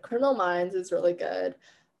thrillers, like Criminal Minds is really good.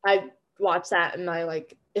 I watch that in my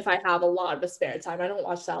like if I have a lot of spare time. I don't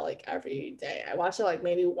watch that like every day. I watch it like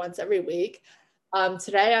maybe once every week.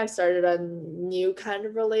 Today I started a new kind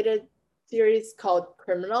of related series called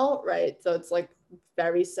Criminal, right? So it's like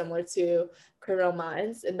very similar to Criminal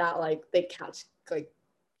Minds in that like they catch like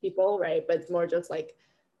people, right? But it's more just like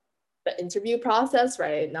the interview process,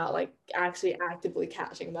 right? Not like actually actively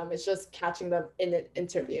catching them. It's just catching them in an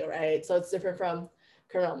interview, right? So it's different from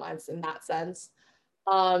Criminal Minds in that sense.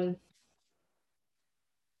 Um,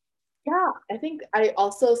 Yeah, I think I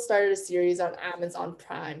also started a series on Amazon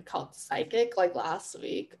Prime called Psychic like last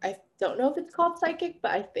week. I don't know if it's called Psychic,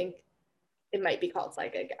 but I think it might be called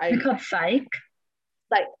Psychic. It's called Psych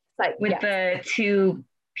Psych, Psych, with yes. the two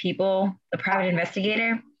people, the private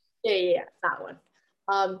investigator. Yeah, that one.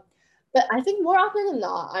 Um, but I think more often than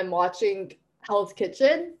not, I'm watching Hell's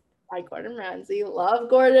Kitchen by Gordon Ramsay. Love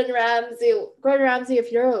Gordon Ramsay. Gordon Ramsay,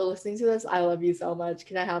 if you're listening to this, I love you so much.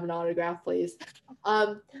 Can I have an autograph, please?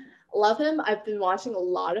 Um, love him. I've been watching a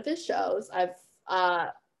lot of his shows. I've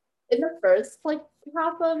in the first like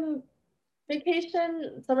half of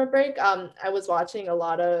vacation summer break, I was watching a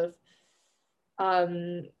lot of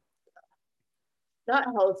um not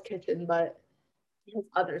Hell's Kitchen, but his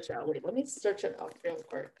other show. Wait, let me search it up real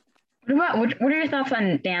quick. What are your thoughts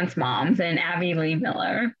on Dance Moms and Abby Lee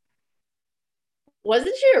Miller?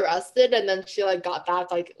 Wasn't she arrested and then she like got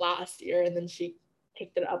back like last year and then she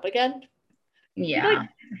picked it up again? Like Yeah,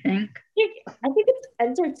 I think. I think it's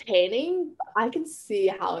entertaining. I can see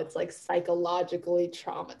how it's like psychologically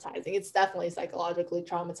traumatizing. It's definitely psychologically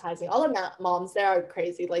traumatizing. All the moms there are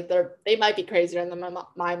crazy. Like they might be crazier than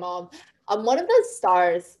my mom. One of the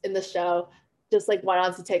stars in the show just like went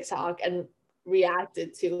onto TikTok and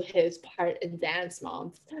reacted to his part in Dance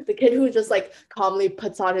Moms. The kid who just like calmly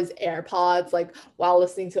puts on his AirPods like while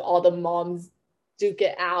listening to all the moms duke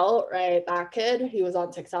it out. Right, that kid. He was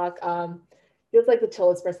on TikTok. He was like the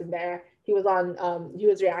chillest person there. He was on he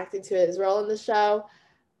was reacting to his role in the show.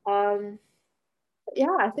 Um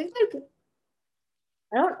yeah, I think like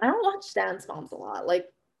I don't watch Dance Moms a lot. Like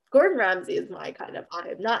Gordon Ramsay is my kind of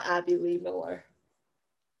vibe, not Abby Lee Miller.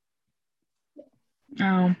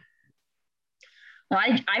 Oh, well,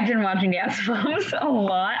 I've been watching Dance Moms a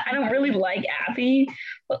lot. I don't really like Abby,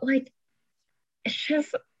 but like it's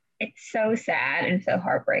just it's so sad and so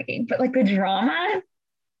heartbreaking. But like the drama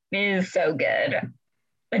is so good.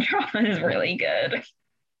 The drama is really good,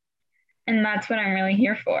 and that's what I'm really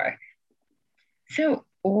here for. So,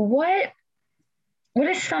 what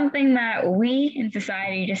is something that we in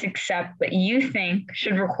society just accept but you think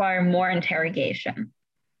should require more interrogation?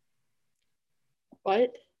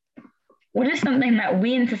 What? What is something that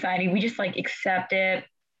we in society we just like accept it,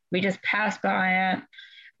 we just pass by it,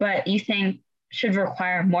 but you think should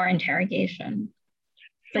require more interrogation?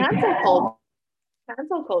 Like, Cancel culture.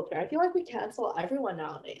 Cancel culture. I feel like we cancel everyone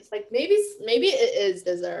nowadays. Like maybe it is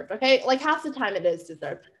deserved. Okay, like half the time it is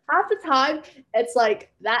deserved. Half the time it's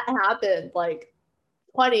like that happened like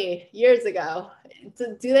 20 years ago.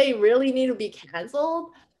 Do they really need to be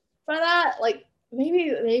canceled for that? Like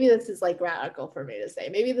maybe this is like radical for me to say.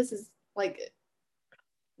 Maybe this is like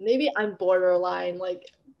maybe I'm borderline like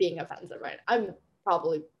being offensive right now. I'm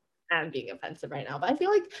probably am being offensive right now, but I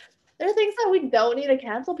feel like there are things that we don't need to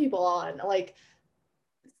cancel people on. Like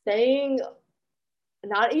saying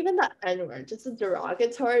not even the N word, just a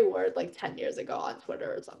derogatory word like 10 years ago on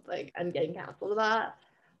Twitter or something and getting canceled for that.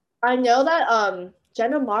 I know that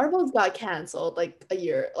Jenna Marbles got canceled like a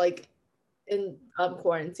year like in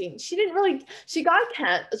quarantine. She didn't really she got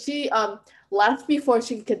she left before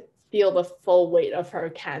she could feel the full weight of her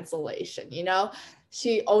cancellation, you know?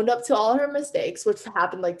 She owned up to all her mistakes, which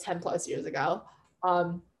happened like 10 plus years ago.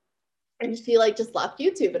 Um and she like just left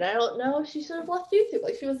YouTube and I don't know she should have left YouTube.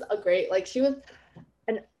 Like she was a great like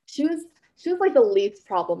and she was like the least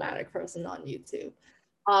problematic person on YouTube.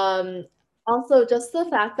 Um, Also, just the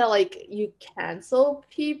fact that like you cancel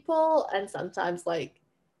people and sometimes like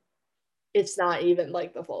it's not even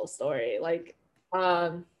like the full story. Like,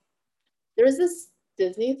 there's this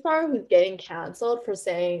Disney star who's getting canceled for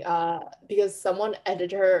saying because someone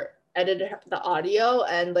edited the audio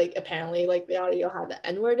and like apparently like the audio had the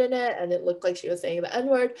N-word in it and it looked like she was saying the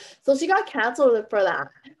N-word. So she got canceled for that.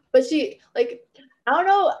 But she like I don't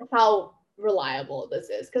know how reliable this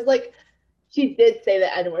is because like she did say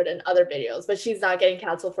the N-word in other videos, but she's not getting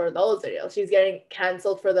canceled for those videos. She's getting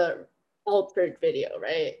canceled for the altered video,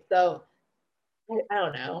 right? So I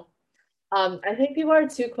don't know. I think people are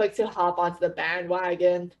too quick to hop onto the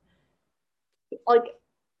bandwagon. Like,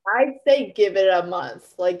 I'd say give it a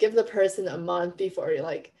month. Like, give the person a month before you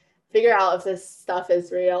like figure out if this stuff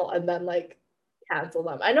is real, and then like cancel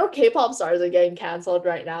them. I know K-pop stars are getting canceled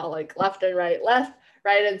right now, like left and right, left,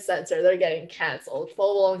 right, and center. They're getting canceled,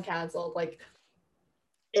 full blown canceled. Like,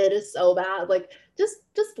 it is so bad. Like, just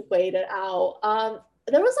wait it out.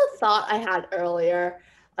 There was a thought I had earlier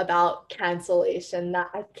about cancellation that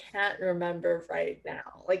I can't remember right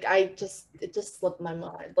now. Like it just slipped my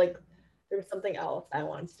mind. Like there was something else I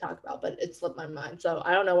wanted to talk about, but it slipped my mind. So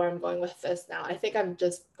I don't know where I'm going with this now. I think I'm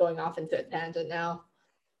just going off into a tangent now.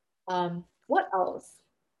 What else?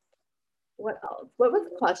 What else? What was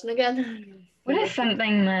the question again? What is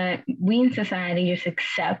something that we in society just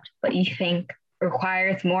accept, but you think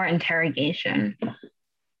requires more interrogation?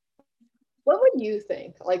 What would you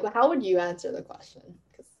think? Like, how would you answer the question?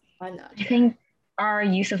 Because I'm not I sure. think our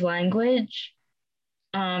use of language,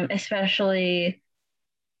 especially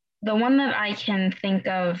the one that I can think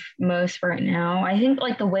of most right now, I think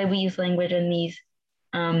like the way we use language in these,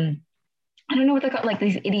 I don't know what they're called, like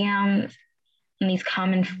these idioms and these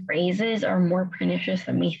common phrases are more pernicious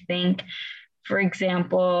than we think. For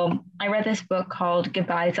example, I read this book called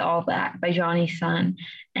Goodbye to All That by Johnny Sun,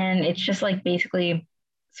 and it's just like basically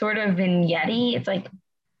sort of vignette. It's like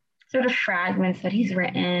sort of fragments that he's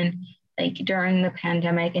written like during the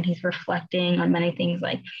pandemic, and he's reflecting on many things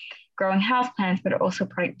like growing houseplants, but also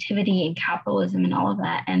productivity and capitalism and all of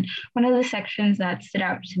that. And one of the sections that stood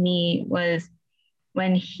out to me was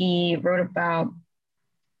when he wrote about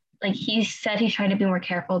like he said he's trying to be more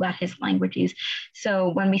careful about his language use. So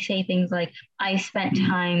when we say things like I spent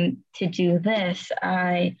time to do this,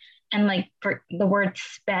 I and like for the word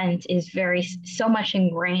spent is very so much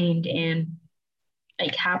ingrained in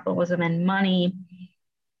like capitalism and money,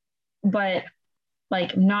 but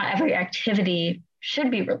like not every activity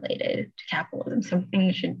should be related to capitalism. Some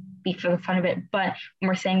things should be for the fun of it. But when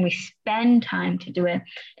we're saying we spend time to do it,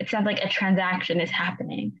 it sounds like a transaction is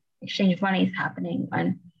happening, exchange of money is happening.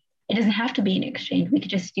 And it doesn't have to be an exchange. We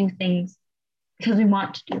could just do things because we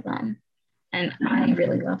want to do them. And I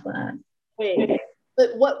really love that. Wait,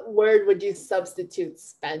 but what word would you substitute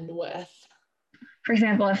spend with? For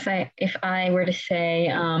example, if I were to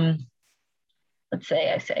say, let's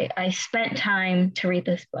say I say I spent time to read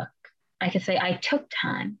this book. I could say I took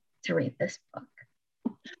time to read this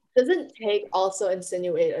book. Doesn't take also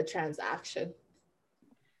insinuate a transaction?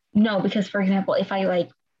 No, because for example, if I like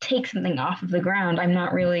take something off of the ground, I'm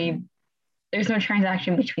not really there's no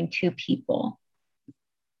transaction between two people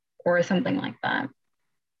or something like that.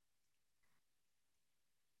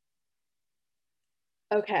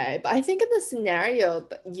 Okay, but I think in the scenario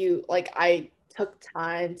that you like, I took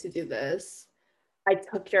time to do this. I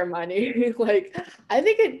took your money. Like, I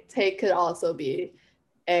think it take could also be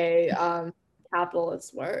a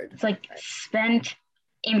capitalist word. It's like spent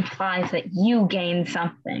implies that you gain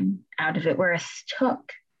something out of it, whereas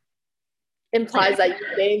took Implies like that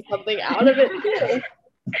you gain something out of it too.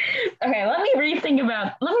 okay, let me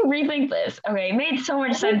rethink this. Okay, it made so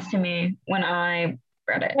much sense to me when I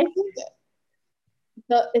read it. I think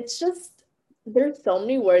it's just there's so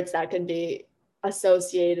many words that can be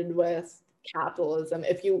associated with capitalism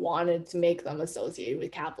if you wanted to make them associated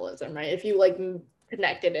with capitalism, right? If you like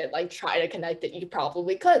connected it, like try to connect it, you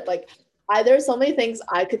probably could. Like there's so many things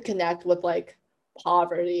I could connect with, like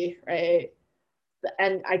poverty, right?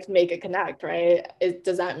 And I can make it connect, right?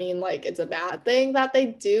 Does that mean like it's a bad thing that they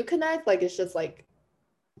do connect? Like it's just like,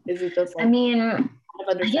 is it just I like mean, I guess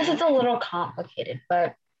understand? it's a little complicated,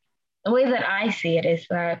 but the way that I see it is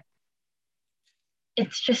that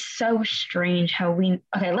it's just so strange how we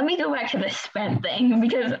okay, let me go back to the spend thing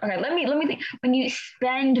because okay, let me think. When you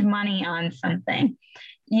spend money on something,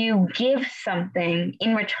 you give something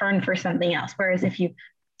in return for something else. Whereas if you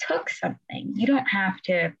took something, you don't have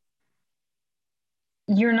to,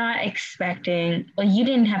 you're not expecting, well, you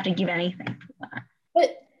didn't have to give anything for that.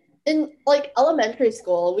 But in like elementary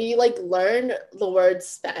school, we like learn the word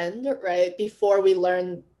spend, right? Before we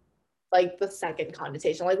learn like the second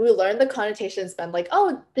connotation. Like we learn the connotation spend, like,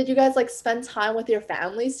 oh, did you guys like spend time with your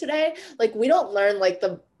families today? Like we don't learn like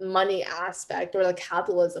the money aspect or the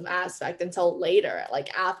capitalism aspect until later,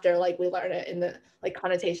 like after like we learn it in the like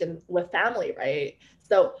connotation with family, right?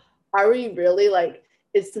 So are we really like,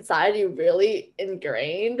 is society really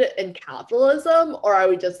ingrained in capitalism, or are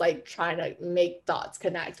we just like trying to make dots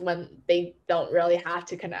connect when they don't really have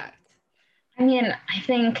to connect? I mean, I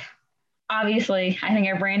think our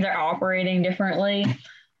brains are operating differently.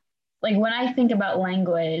 Like when I think about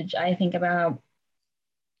language, I think about,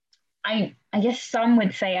 I guess some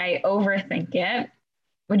would say I overthink it.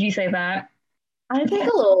 Would you say that? I think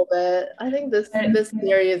a little bit. I think this But this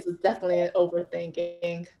series is definitely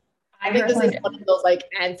overthinking. I I think this is personally, one of those like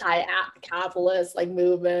anti-capitalist like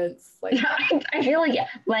movements. Like I feel like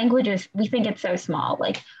languages, we think it's so small.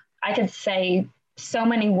 Like I could say so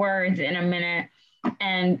many words in a minute,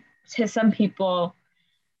 and to some people,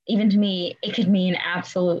 even to me, it could mean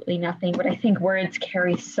absolutely nothing. But I think words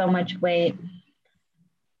carry so much weight.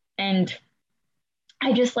 And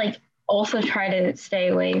I just like also try to stay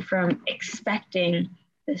away from expecting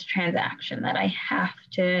this transaction that I have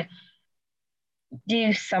to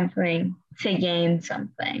do something to gain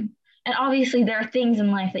something. And obviously, there are things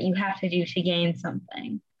in life that you have to do to gain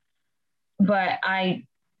something. But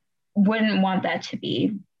wouldn't want that to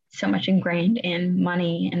be so much ingrained in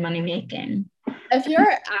money and money making. If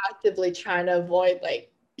you're actively trying to avoid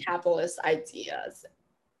like capitalist ideas,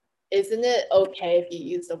 isn't it okay if you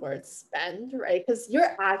use the word spend, right? Because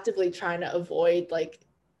you're actively trying to avoid like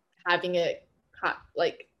having it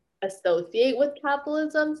like associate with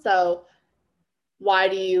capitalism. So why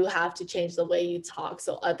do you have to change the way you talk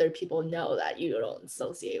so other people know that you don't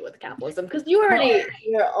associate with capitalism? Because you already,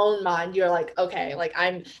 in your own mind, you're like, okay, like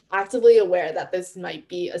I'm actively aware that this might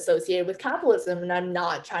be associated with capitalism and I'm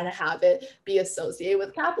not trying to have it be associated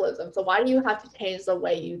with capitalism. So why do you have to change the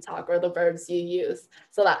way you talk or the verbs you use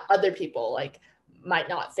so that other people like might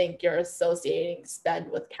not think you're associating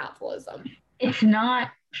spend with capitalism? It's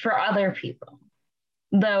not for other people,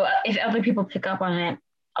 though. If other people pick up on it,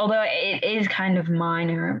 although it is kind of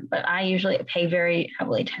minor, but I usually pay very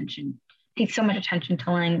heavily attention, pay so much attention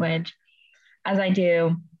to language as I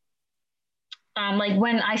do. Like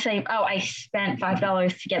when I say, "Oh, I spent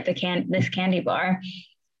 $5 to get this candy bar,"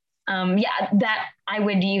 yeah, that I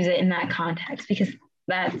would use it in that context because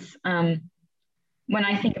that's when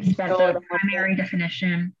I think of spent, the primary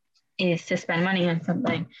definition is to spend money on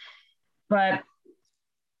something. But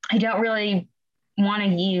I don't really want to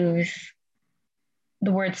use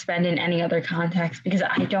the word spend in any other context because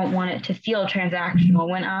I don't want it to feel transactional.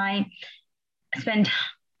 When I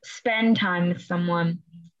spend time with someone,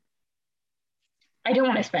 I don't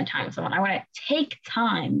want to spend time with someone. I want to take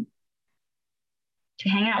time to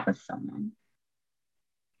hang out with someone.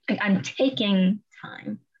 Like I'm taking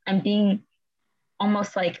time. I'm being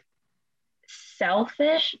almost like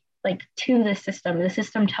selfish, like to the system. The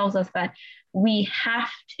system tells us that we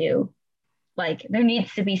have to, like, there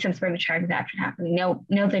needs to be some sort of transaction happening. No,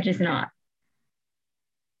 no, there does not.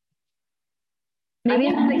 Maybe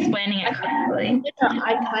I'm not explaining it correctly.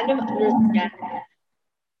 I kind of understand.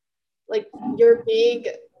 Like you're being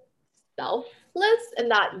selfless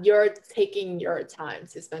and that you're taking your time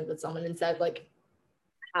to spend with someone instead of like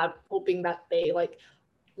hoping that they like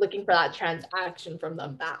looking for that transaction from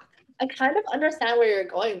them back. I kind of understand where you're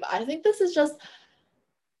going, but I think this is just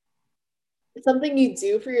something you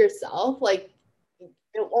do for yourself. Like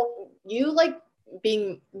you like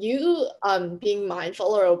being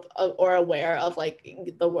mindful or aware of like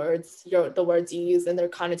the words you use and their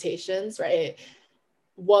connotations, right?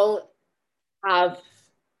 Won't have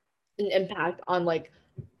an impact on like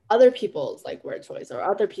other people's like word choice or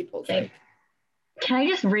other people's Okay. like. Can I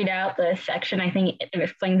just read out the section? I think it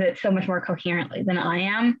explains it so much more coherently than I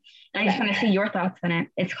am. And I just want to see your thoughts on it.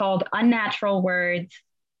 It's called Unnatural Words.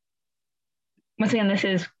 Once again, this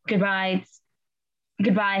is Goodbye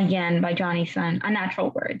Again by Johnny Sun.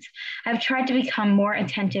 Unnatural Words. I've tried to become more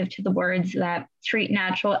attentive to the words that treat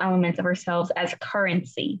natural elements of ourselves as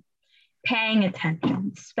currency, paying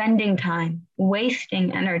attention, spending time,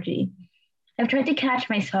 wasting energy. I've tried to catch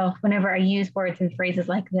myself whenever I use words and phrases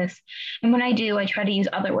like this. And when I do, I try to use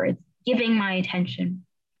other words, giving my attention,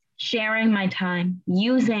 sharing my time,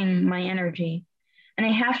 using my energy. And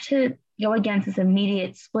I have to go against this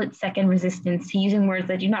immediate split second resistance to using words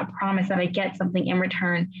that do not promise that I get something in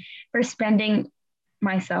return for spending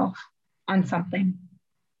myself on something.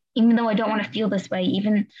 Even though I don't want to feel this way,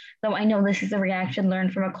 even though I know this is a reaction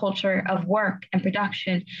learned from a culture of work and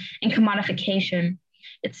production and commodification,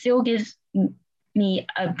 it still gives me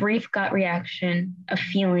a brief gut reaction of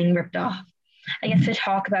feeling ripped off. I get to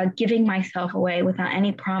talk about giving myself away without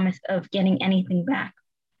any promise of getting anything back.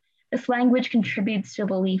 This language contributes to a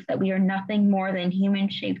belief that we are nothing more than human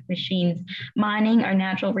shaped machines mining our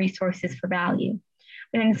natural resources for value.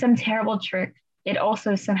 But in some terrible trick, it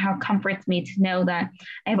also somehow comforts me to know that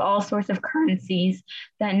I have all sorts of currencies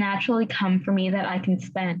that naturally come for me that I can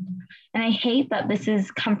spend. And I hate that this is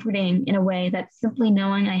comforting in a way that simply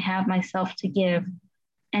knowing I have myself to give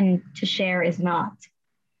and to share is not.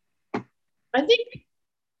 I think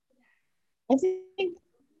I think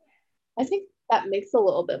I think that makes a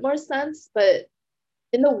little bit more sense, but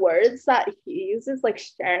in the words that he uses, like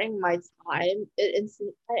sharing my time,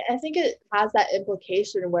 I think it has that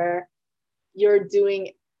implication where you're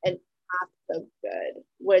doing an act of good,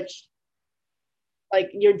 which like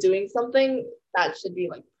you're doing something that should be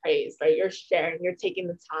like praised, right? You're sharing, you're taking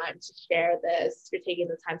the time to share this, you're taking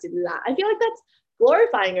the time to do that. I feel like that's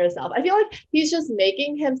glorifying yourself. I feel like he's just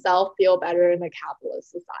making himself feel better in a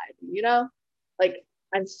capitalist society, you know? Like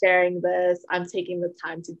I'm sharing this, I'm taking the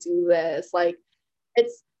time to do this. Like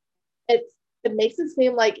it's it's it makes it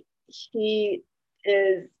seem like he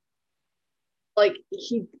is like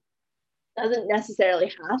he doesn't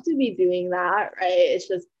necessarily have to be doing that, right? It's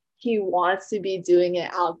just he wants to be doing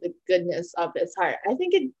it out of the goodness of his heart. I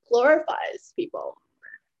think it glorifies people.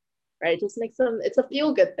 right? Just makes them, it's a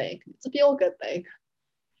feel good thing. It's a feel good thing.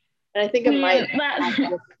 And I think it might.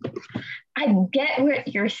 I get what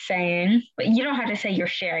you're saying, but you don't have to say you're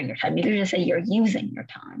sharing your time. You can just say you're using your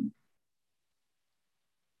time.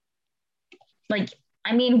 Like,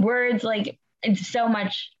 I mean, words, like, it's so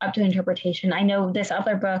much up to interpretation. I know this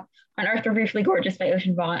other book, On Earth We're Briefly Gorgeous by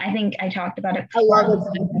Ocean Vuong. I think I talked about it before. I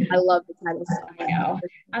love the title so much. I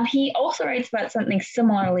know. He also writes about something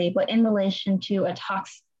similarly, but in relation to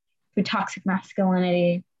toxic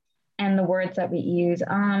masculinity and the words that we use.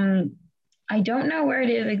 I don't know where it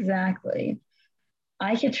is exactly.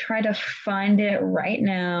 I could try to find it right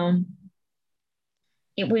now.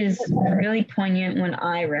 It was really poignant when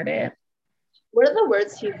I read it. What are the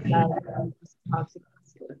words he says toxic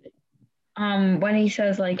masculinity? When he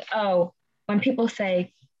says like, oh, when people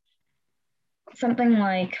say something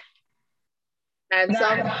like,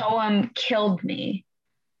 that poem killed me,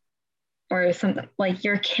 or something like,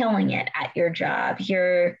 you're killing it at your job.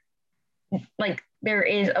 You're like, there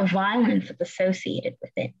is a violence that's associated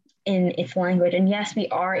with it in its language. And yes, we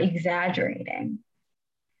are exaggerating,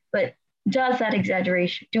 but does that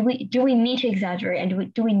exaggeration, do we need to exaggerate,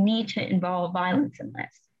 and do we need to involve violence in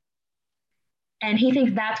this? And he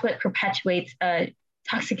thinks that's what perpetuates a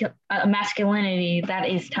masculinity that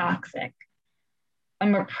is toxic.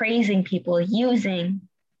 And we're praising people using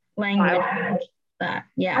language that,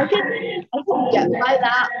 yeah. I can get by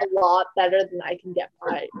that a lot better than I can get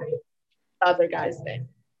by the other guy's thing.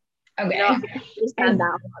 Okay. You know, I understand that a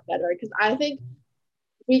lot better, because I think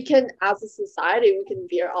we can, as a society, we can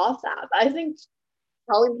veer off that. But I think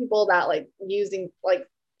telling people that, like,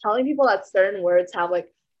 telling people that certain words have,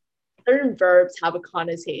 like, certain verbs have a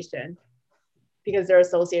connotation because they're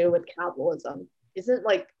associated with capitalism isn't,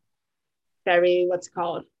 like, very,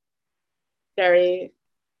 very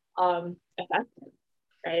effective,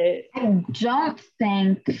 right? I don't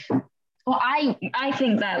think, well, I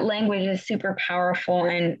think that language is super powerful,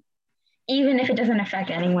 and even if it doesn't affect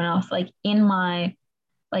anyone else, like in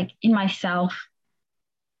myself,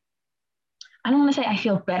 I don't want to say I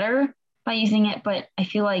feel better by using it, but I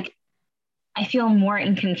feel like I feel more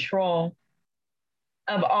in control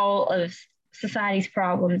of all of society's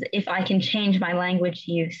problems if I can change my language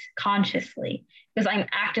use consciously, because I'm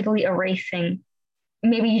actively erasing,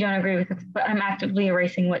 maybe you don't agree with this, but I'm actively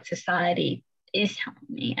erasing what society is telling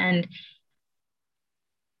me, and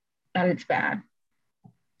that it's bad.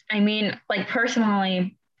 I mean, like,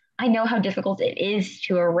 personally, I know how difficult it is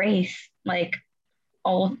to erase like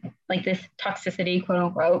all of, like, this toxicity, quote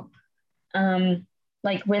unquote,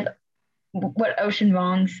 like with what Ocean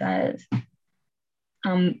Vuong says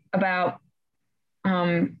about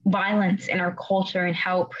violence in our culture and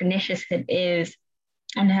how pernicious it is,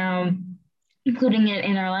 and how including it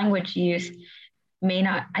in our language use may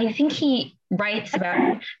not. I think he writes about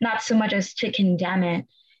it, not so much as to condemn it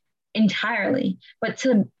entirely, but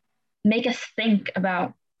to make us think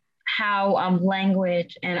about how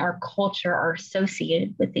language and our culture are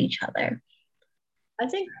associated with each other. I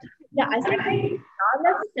think not necessarily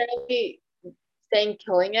saying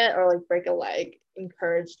killing it or like break a leg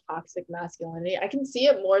encourage toxic masculinity. I can see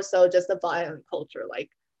it more so just a violent culture, like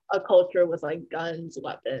a culture with like guns,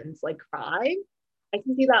 weapons, like crime. I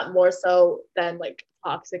can see that more so than like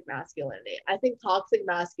toxic masculinity. I think toxic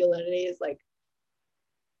masculinity is like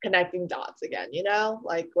connecting dots again, you know,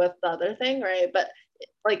 like with the other thing, right? But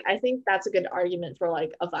like I think that's a good argument for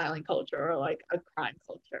like a violent culture or like a crime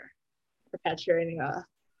culture perpetuating a.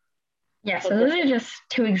 Yeah, so those are just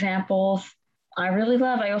two examples I really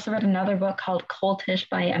love. I also read another book called Cultish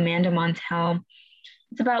by Amanda Montell.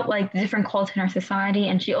 It's about like the different cults in our society,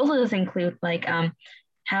 and she also does include like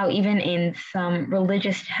how even in some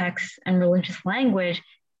religious texts and religious language,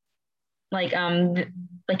 like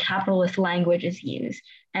like capitalist language is used,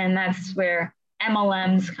 and that's where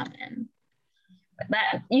MLMs come in. But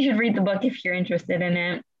that, you should read the book if you're interested in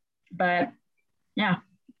it. But yeah.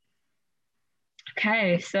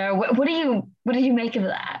 Okay, so what do you make of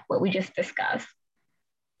that? What we just discussed?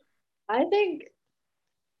 I think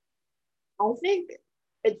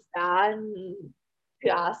it's bad to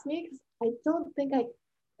ask me, because I don't think I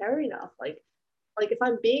care enough. Like if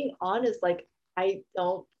I'm being honest, like I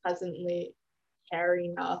don't presently care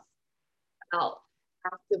enough about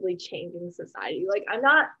actively changing society. Like I'm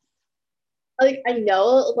not, like I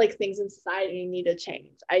know like things in society need to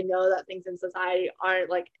change. I know that things in society aren't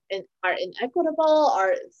like are inequitable,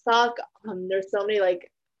 are suck. There's so many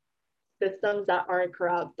like systems that aren't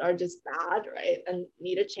corrupt, are just bad, right? And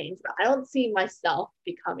need to change. But I don't see myself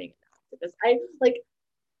becoming an activist. I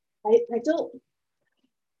don't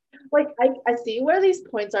like I see where these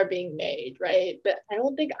points are being made, right? But I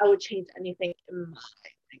don't think I would change anything in my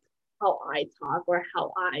how I talk or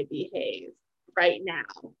how I behave right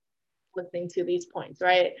now, listening to these points,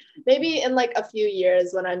 right? Maybe in like a few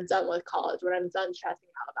years when I'm done with college, when I'm done stressing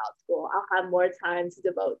out about school, I'll have more time to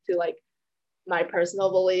devote to like my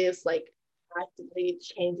personal beliefs, like actively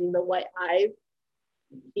changing the way I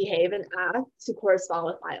behave and act to correspond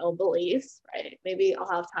with my own beliefs, right? Maybe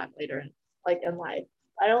I'll have time later in like in life.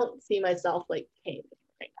 I don't see myself like changing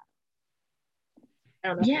right now. I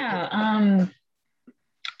don't know. Yeah,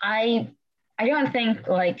 I don't think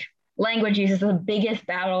like language use is the biggest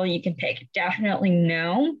battle you can pick. Definitely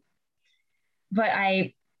no. But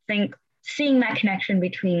I think seeing that connection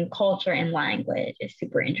between culture and language is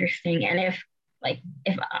super interesting. And if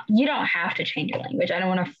you don't have to change your language, I don't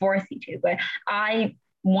want to force you to, but I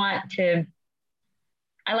want to.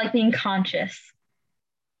 I like being conscious.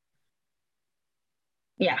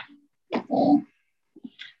 Yeah.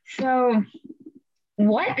 So,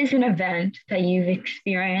 what is an event that you've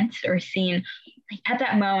experienced or seen like, at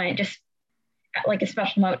that moment, just like a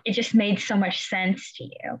special moment? It just made so much sense to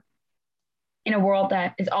you in a world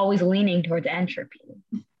that is always leaning towards entropy.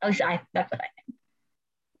 At least that's what I think.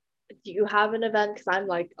 Do you have an event? Because I'm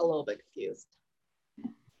like a little bit confused.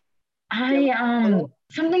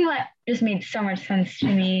 Something that just made so much sense to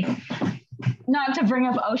me. Not to bring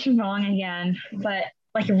up ocean drawing again, but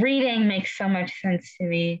like reading makes so much sense to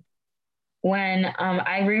me when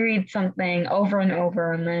I reread something over and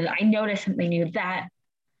over, and then I notice something new that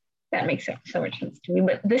makes so much sense to me.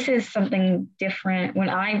 But this is something different. When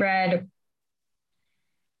I read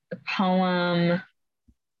the poem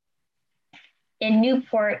in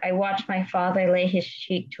Newport, I watched my father lay his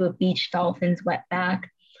cheek to a beach dolphin's wet back.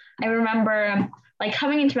 I remember like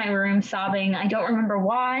coming into my room sobbing. I don't remember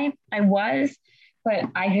why I was, but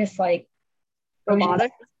I just like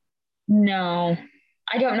Robotic? No,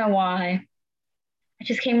 I don't know why. I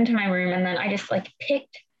just came into my room and then I just like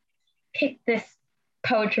picked this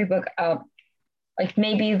poetry book up. Like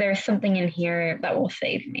maybe there's something in here that will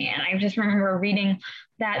save me. And I just remember reading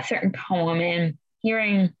that certain poem and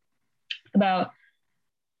hearing about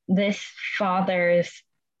this father's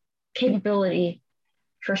capability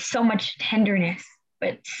for so much tenderness,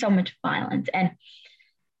 but so much violence. And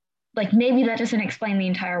like maybe that doesn't explain the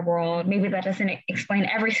entire world. Maybe that doesn't explain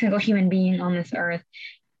every single human being on this earth.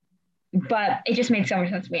 But it just made so much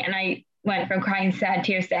sense to me. And I went from crying sad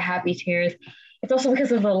tears to happy tears. It's also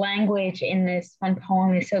because of the language in this one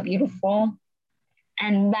poem is so beautiful.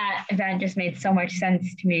 And that event just made so much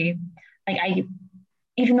sense to me. Like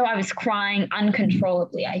even though I was crying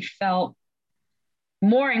uncontrollably, I felt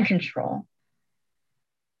more in control,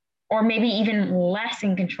 or maybe even less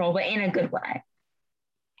in control, but in a good way.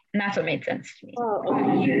 And that's what made sense to me. Oh,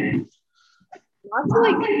 okay. Not to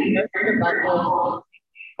like about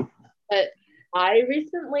but I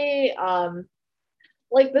recently,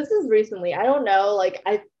 like this is recently, I don't know, like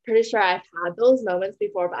I'm pretty sure I've had those moments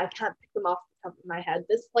before, but I can't pick them off the top of my head.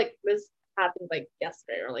 This happened like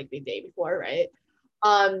yesterday or like the day before, right?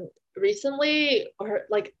 Recently, or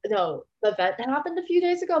like no, the event happened a few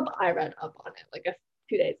days ago, but I read up on it like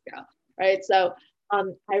 2 days ago, right? So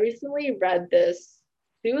I recently read this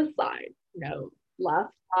suicide note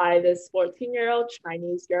left by this 14-year-old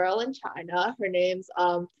Chinese girl in China. Her name's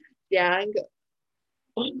Jiang.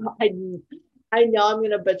 I I know I'm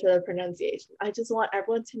gonna butcher the pronunciation. I just want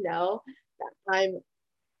everyone to know that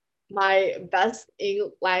my best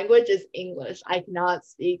language is English. I cannot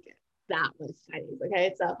speak that much Chinese.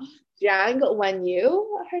 Okay, so Jiang Wenyu,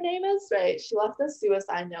 her name is, right. She left a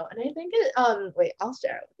suicide note, and I think it wait, I'll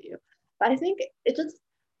share it with you. But I think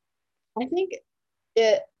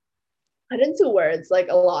it put into words like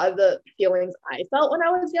a lot of the feelings I felt when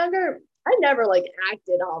I was younger. I never like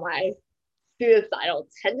acted on my suicidal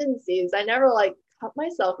tendencies. I never like cut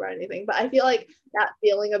myself or anything, but I feel like that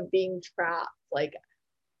feeling of being trapped, like,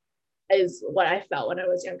 is what I felt when I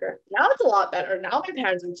was younger. Now it's a lot better. Now my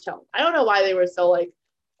parents are chill. I don't know why they were so like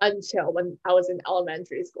unchill when I was in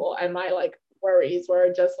elementary school, and my like worries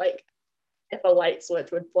were just like if a light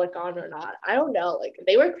switch would flick on or not. I don't know. Like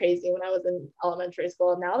they were crazy when I was in elementary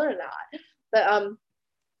school, and now they're not. But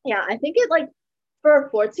yeah, I think it like for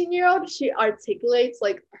a 14-year-old, she articulates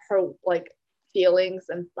like her like feelings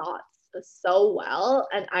and thoughts so well.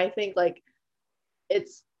 And I think like I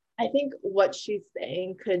think what she's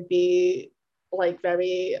saying could be like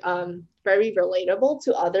very relatable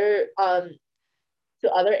to other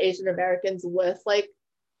Asian Americans with like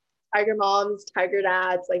tiger moms, tiger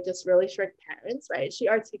dads, like just really strict parents, right? She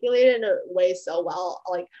articulated in a way so well,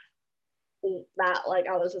 like that, like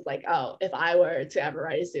I was just like, oh, if I were to ever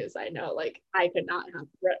write a suicide note, like I could not have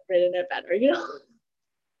written it better, you know.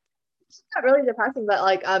 It's not really depressing, but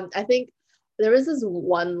like I think there was this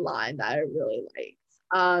one line that I really liked.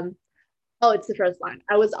 Oh, it's the first line.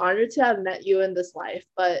 I was honored to have met you in this life,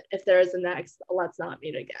 but if there is a next, let's not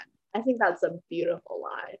meet again. I think that's a beautiful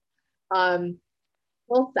line. A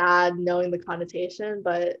little sad knowing the connotation,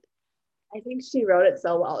 but I think she wrote it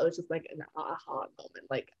so well. It was just like an aha moment.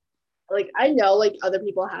 Like I know like other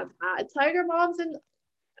people have had tiger moms and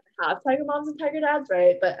have tiger moms and tiger dads,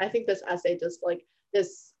 right? But I think this essay just like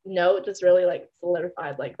this note just really like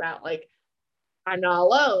solidified like that. Like I'm not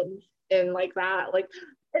alone in like that. Like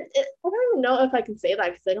I don't even know if I can say that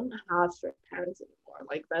because I don't have strict parents anymore.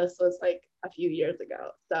 Like this was like a few years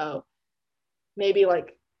ago. So maybe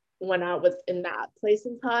like when I was in that place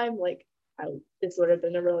in time, like it would have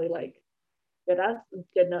been a really like good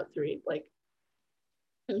note to read. Like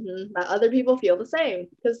that other people feel the same.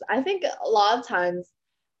 Because I think a lot of times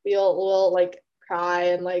we'll like cry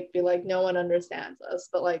and like be like no one understands us,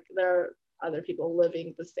 but like there are other people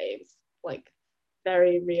living the same like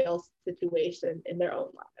very real situation in their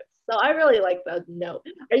own lives. So I really like the note.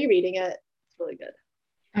 Are you reading it? It's really good.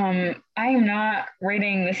 I am not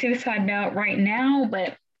reading the suicide note right now,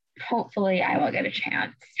 but hopefully I will get a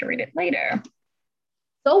chance to read it later.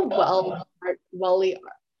 So well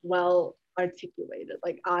articulated.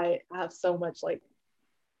 Like I have so much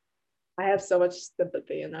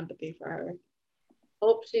sympathy and empathy for her.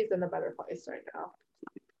 Hope she's in a better place right now.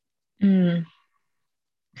 Mm.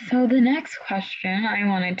 So the next question I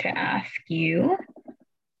wanted to ask you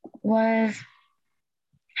was,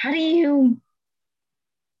 how do you,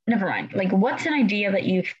 never mind, like what's an idea that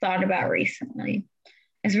you've thought about recently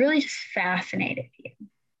has really just fascinated you?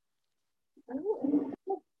 I don't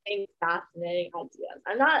think fascinating ideas.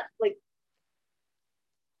 I'm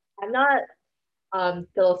not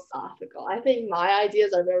philosophical. I think my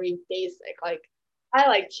ideas are very basic. Like I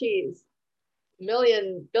like cheese.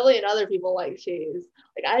 Million billion other people like cheese.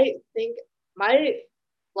 Like I think my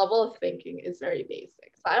level of thinking is very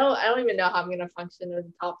basic. So I don't even know how I'm gonna function in a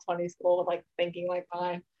top 20 school with like thinking like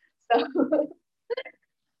mine. So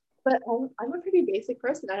but I'm a pretty basic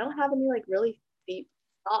person. I don't have any like really deep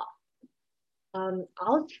thoughts.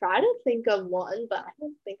 I'll try to think of one, but I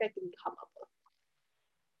don't think I can come up with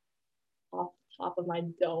off the top of my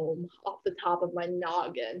dome, off the top of my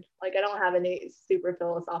noggin. Like I don't have any super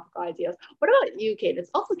philosophical ideas. What about you, Cadence?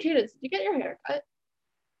 Also, Cadence, did you get your hair cut?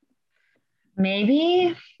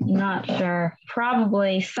 Maybe, not sure.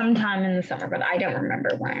 Probably sometime in the summer, but I don't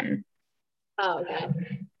remember when. Oh, okay.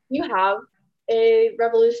 You have a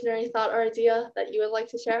revolutionary thought or idea that you would like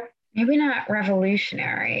to share? Maybe not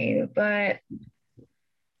revolutionary, but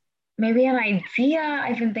maybe an idea.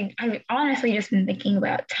 I've honestly just been thinking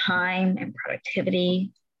about time and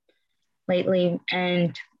productivity lately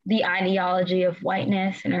and the ideology of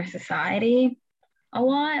whiteness in our society a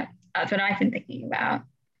lot. That's what I've been thinking about.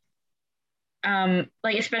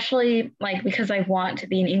 Like especially like because I want to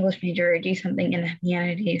be an English major or do something in the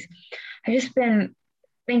humanities. I've just been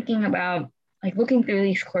thinking about like looking through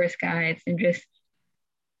these course guides and just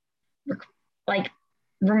like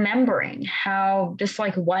remembering how just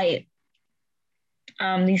like white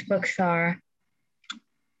these books are.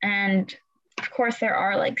 And of course, there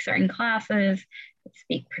are like certain classes that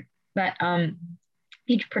speak that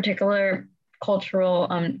each particular cultural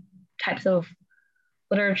types of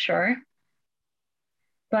literature.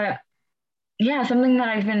 But yeah, something that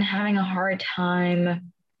I've been having a hard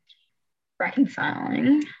time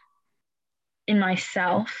reconciling in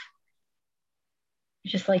myself,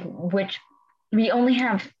 just like which we only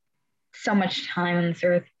have so much time on this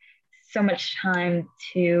earth, so much time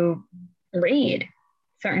to read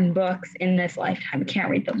certain books in this lifetime. We can't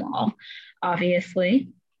read them all, obviously.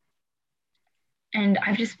 And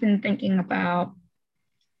I've just been thinking about,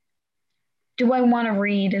 do I want to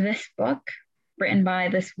read this book written by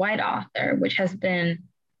this white author, which has been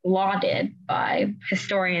lauded by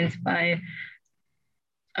historians, by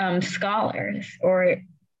scholars, or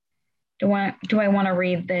do I want to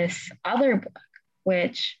read this other book,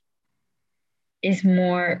 which is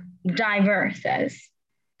more diverse, as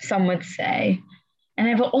some would say? And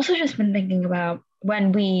I've also just been thinking about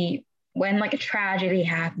when like a tragedy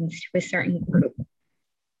happens to a certain group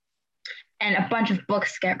and a bunch of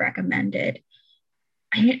books get recommended.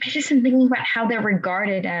 I just been thinking about how they're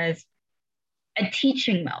regarded as a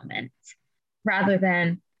teaching moment rather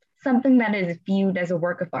than something that is viewed as a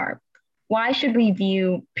work of art. Why should we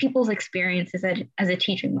view people's experiences as a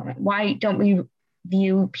teaching moment? Why don't we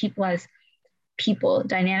view people as people,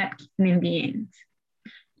 dynamic human beings?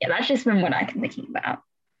 Yeah, that's just been what I've been thinking about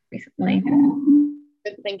recently.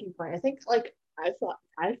 Good thinking point. I think like I've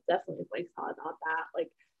definitely like thought about that.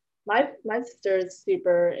 Like my sister is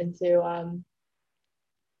super into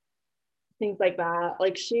things like that.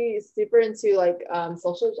 Like she's super into like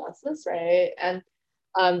social justice, right? And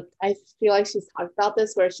I feel like she's talked about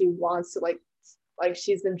this where she wants to like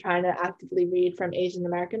she's been trying to actively read from Asian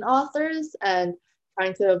American authors and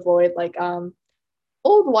trying to avoid like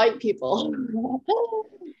old white people.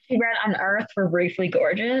 She read On Earth for Briefly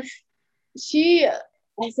Gorgeous. She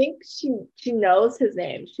I think she knows his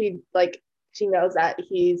name. She knows that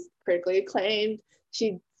he's critically acclaimed.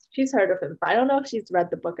 She she's heard of him, but I don't know if she's read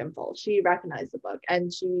the book in full. She recognized the book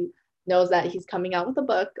and she knows that he's coming out with a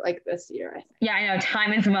book like this year, I think. Yeah, I know.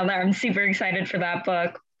 Time is Mother. I'm super excited for that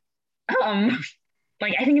book. Um,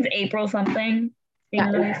 like I think it's April something. Being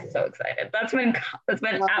released. So excited. That's when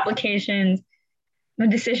applications, the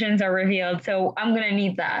decisions are revealed. So I'm gonna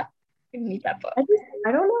need that. I'm gonna need that book.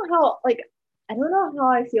 I don't know how like I don't know how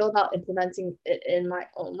I feel about implementing it in my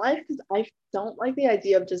own life because I don't like the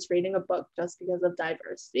idea of just reading a book just because of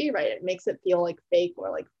diversity, right? It makes it feel like fake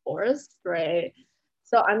or like forced, right?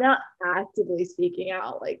 So I'm not actively seeking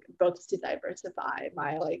out like books to diversify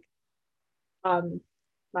my like um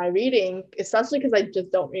my reading, especially because I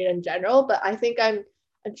just don't read in general. But I think I'm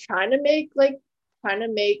trying to make like trying to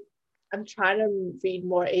make I'm trying to read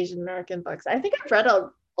more Asian American books. I think I've read a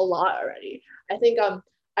lot already. I think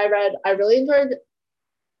I really enjoyed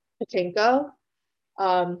Pachinko.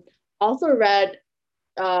 Um also read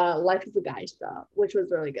Life of a Geisha, which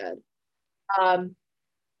was really good. Um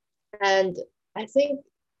and I think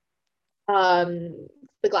um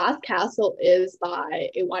The Glass Castle is by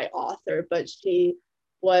a white author, but she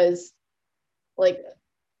was like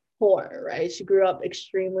poor, right? She grew up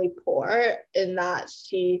extremely poor in that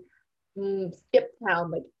she skipped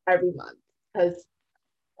town like every month because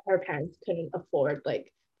her parents couldn't afford like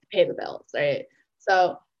to pay the bills, right?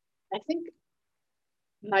 So I think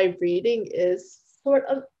my reading is sort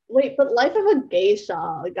of wait, but Life of a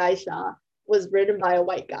Geisha was written by a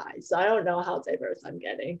white guy, so I don't know how diverse I'm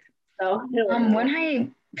getting. So I don't know. When I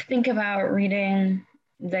think about reading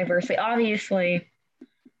diversely, obviously,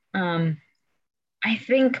 um, I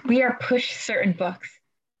think we are pushed certain books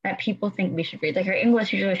that people think we should read. Like our English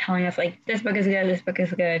teacher is telling us, like, this book is good, this book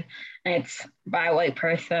is good, and it's by a white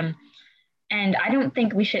person. And I don't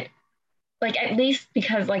think we should, like, at least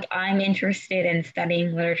because, like, I'm interested in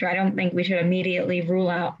studying literature, I don't think we should immediately rule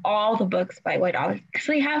out all the books by white authors because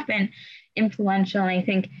they have been influential. And I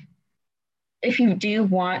think if you do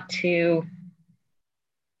want to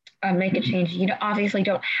make a change, you obviously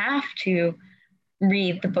don't have to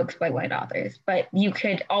read the books by white authors, but you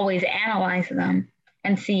could always analyze them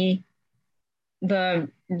and see the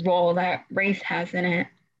role that race has in it.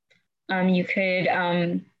 You could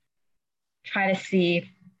try to see,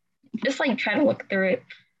 just like try to look through it,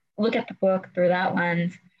 look at the book through that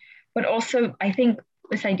lens. But also, I think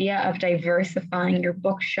this idea of diversifying your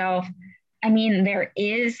bookshelf, I mean,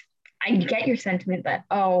 I get your sentiment that,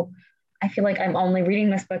 oh, I feel like I'm only reading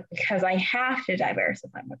this book because I have to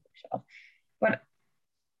diversify my bookshelf. But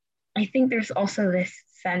I think there's also this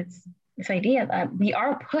idea that we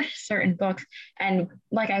are pushed certain books. And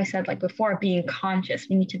like I said, like before, being conscious,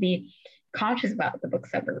 we need to be conscious about the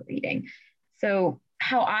books that we're reading. So,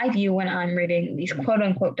 how I view when I'm reading these quote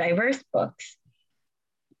unquote diverse books,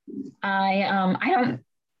 I don't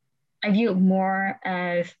I view it more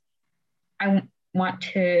as I want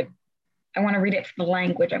to I want to read it for the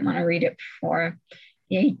language. I want to read it for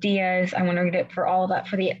the ideas. I want to read it for all of that,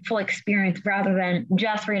 for the full experience, rather than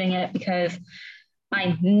just reading it because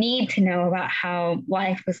I need to know about how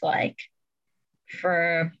life was like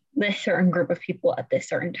for this certain group of people at this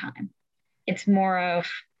certain time. It's more of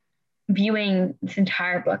viewing this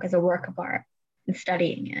entire book as a work of art and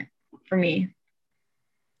studying it for me.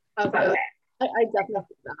 Okay, I definitely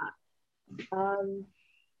think that.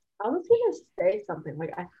 I was gonna say something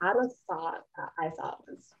like I had a thought that I thought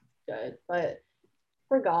was good, but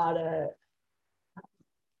forgot it.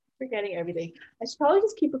 Forgetting everything. I should probably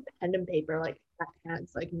just keep a pen and paper like at hand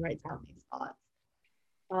so I can write down these thoughts.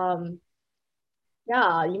 Um,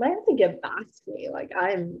 yeah, you might have to get back to me. Like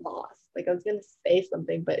I'm lost. Like I was gonna say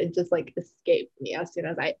something, but it just like escaped me as soon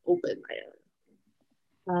as I opened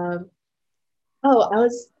my own. Oh, I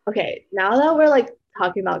was okay. Now that we're like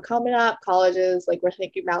talking about coming up, colleges, like we're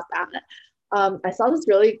thinking about that. I saw this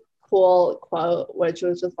really cool quote, which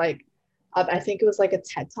was just I think it was like a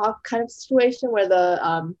TED Talk kind of situation where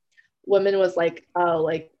the woman was like, "Oh,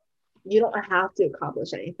 like you don't have to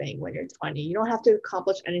accomplish anything when you're 20. You don't have to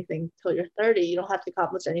accomplish anything till you're 30. You don't have to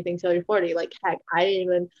accomplish anything till you're 40. Like heck, I didn't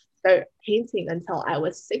even start painting until I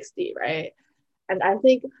was 60, right?" And I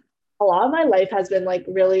think a lot of my life has been like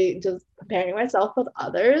really just comparing myself with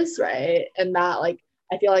others, right? And that like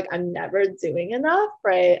I feel like I'm never doing enough,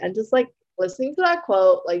 right? And just like listening to that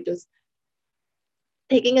quote, like just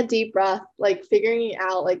taking a deep breath, like figuring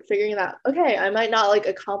out, okay, I might not like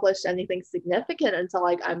accomplish anything significant until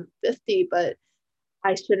like I'm 50, but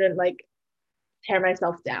I shouldn't like tear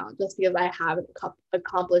myself down just because I haven't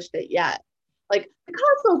accomplished it yet. Like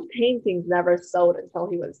Picasso's paintings never sold until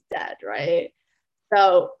he was dead, right?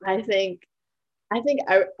 So I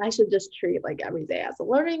should just treat like every day as a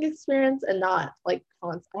learning experience and not like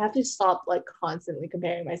I have to stop like constantly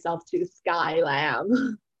comparing myself to Sky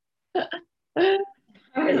Lamb. Yeah,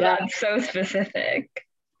 That's so specific.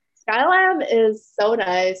 Sky Lamb is so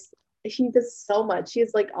nice. He does so much.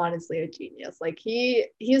 He's like honestly a genius. Like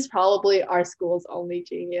he's probably our school's only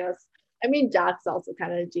genius. I mean, Jack's also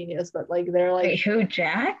kind of a genius, but like they're like Wait, who,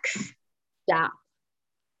 Jax? Jack.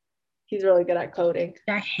 He's really good at coding.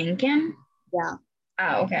 Jack Hinken? Yeah.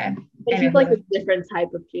 Oh, okay. But I know he's like who. a different type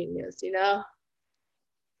of genius, you know?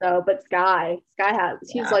 So, but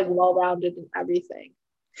he's Yeah. like well-rounded in everything.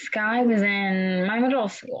 Sky was in my middle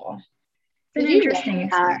school. It's Did an you know interesting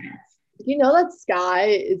that? experience. Did you know that Sky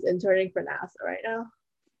is interning for NASA right now?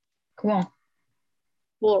 Cool.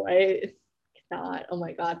 Cool, right? Not. Oh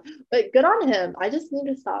my God. But good on him. I just need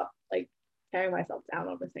to stop like tearing myself down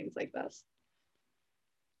over things like this.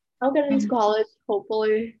 I'll get into college,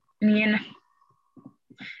 hopefully. I mean,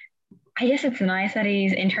 I guess it's nice that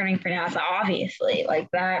he's interning for NASA, obviously. Like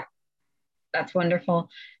that's wonderful.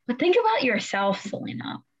 But think about yourself,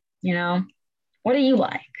 Selena. You know, what do you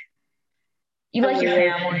like? You I'm like your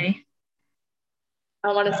weird. family.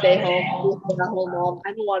 I want to stay home. Be a whole mom.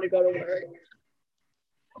 I don't want to go to work.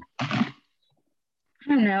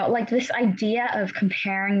 I don't know, like this idea of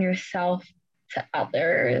comparing yourself to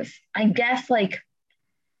others. I guess like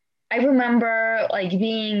I remember like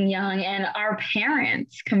being young and our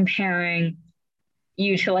parents comparing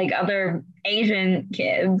you to like other Asian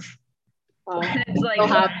kids. It's like, Still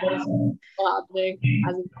happening. Still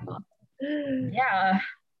happening. yeah.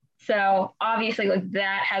 So obviously, like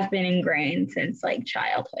that has been ingrained since like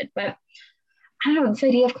childhood. But I don't know, this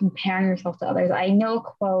idea of comparing yourself to others. I know a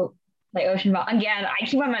quote by Ocean Ball. Again, I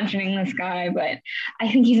keep on mentioning this guy, but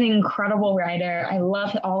I think he's an incredible writer. I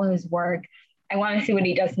love all of his work. I want to see what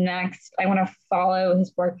he does next. I want to follow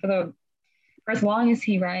his work for as long as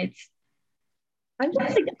he writes. I'm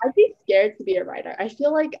just like, I'd be scared to be a writer. I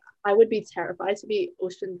feel like I would be terrified to be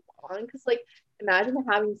Ocean Vuong because, like, imagine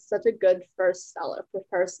having such a good first seller for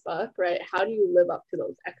first book, right? How do you live up to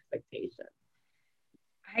those expectations?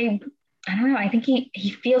 I I don't know. I think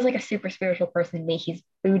he feels like a super spiritual person to me. He's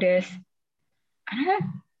Buddhist. I don't know.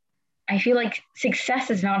 I feel like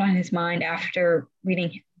success is not on his mind after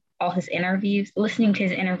reading all his interviews, listening to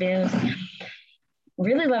his interviews.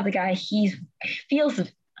 Really love the guy. He feels,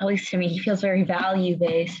 at least to me, he feels very value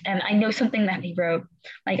based. And I know something that he wrote,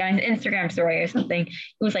 like on his Instagram story or something. It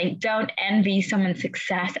was like, don't envy someone's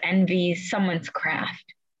success, envy someone's craft.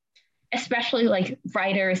 Especially like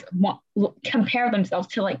writers compare themselves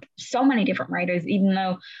to like so many different writers, even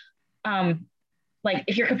though like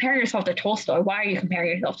if you're comparing yourself to Tolstoy, why are you comparing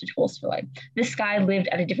yourself to Tolstoy? This guy lived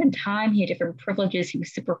at a different time. He had different privileges. He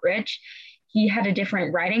was super rich. He had a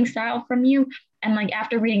different writing style from you. And like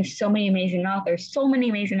after reading so many amazing authors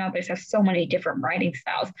have so many different writing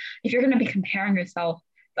styles. If you're going to be comparing yourself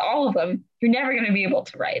to all of them, you're never going to be able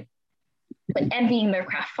to write. But envying their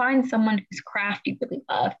craft, find someone whose craft you really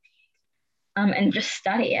love, and just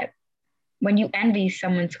study it. When you envy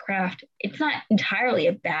someone's craft, it's not entirely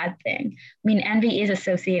a bad thing. I mean, envy is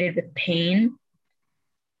associated with pain,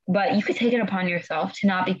 but you could take it upon yourself to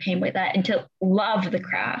not be pained by that and to love the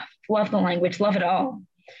craft, love the language, love it all,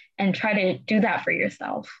 and try to do that for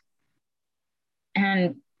yourself.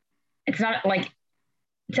 And it's not like,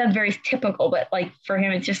 it sounds very typical, but like for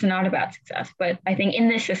him, it's just not about success. But I think in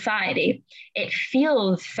this society, it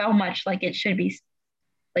feels so much like it should be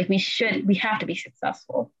like we have to be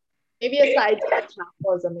successful. Maybe a side to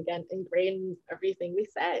capitalism again, ingrained in everything we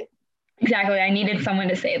say. Exactly. I needed someone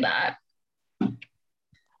to say that.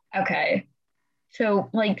 Okay. So,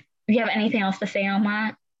 like, do you have anything else to say on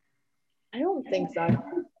that? I don't think so. I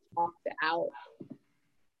talked it out.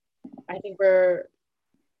 I think we're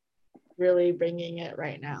really bringing it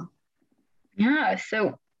right now. Yeah.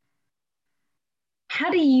 So, how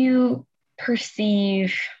do you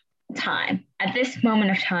perceive time? At this moment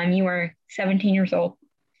of time, you are 17 years old.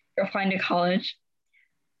 You're applying to college.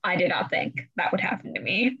 I did not think that would happen to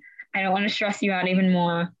me. I don't want to stress you out even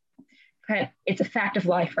more, but it's a fact of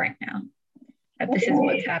life right now that this is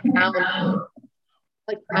what's happening.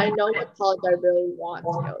 Like, I know what college I really want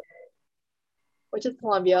to go, which is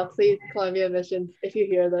Columbia. Please, Columbia admissions, if you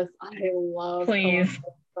hear this, I love Please.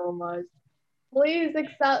 so much. Please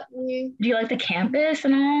accept me. Do you like the campus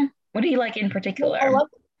and all? What do you like in particular?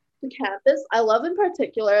 the campus. I love in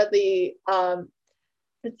particular the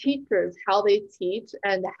teachers, how they teach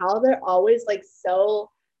and how they're always like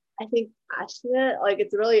so, I think, passionate. Like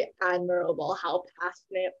it's really admirable how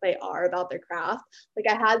passionate they are about their craft. Like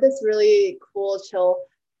I had this really cool, chill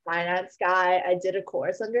finance guy. I did a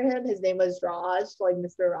course under him. His name was Raj, like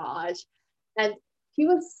Mr. Raj. And he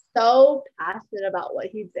was so passionate about what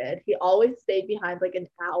he did. He always stayed behind like an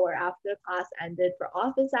hour after the class ended for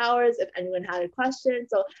office hours if anyone had a question.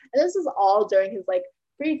 So, and this was all during his like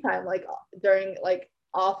free time, like during like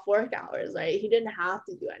off work hours, right? He didn't have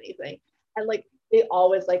to do anything. And like they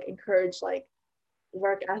always like encourage like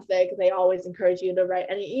work ethic. They always encourage you to write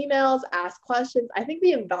any emails, ask questions. I think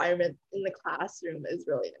the environment in the classroom is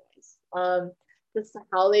really nice. Just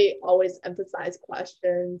how they always emphasize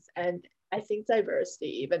questions and I think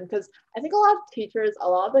diversity even because I think a lot of teachers, a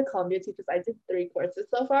lot of the Columbia teachers, I did 3 courses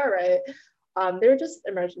so far, right? They were just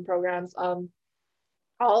immersion programs. All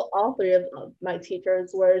three of my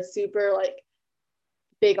teachers were super like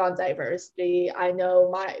big on diversity. I know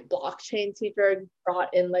my blockchain teacher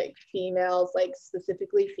brought in like females, like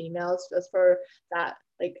specifically females, just for that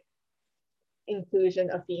like inclusion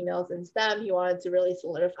of females in STEM. He wanted to really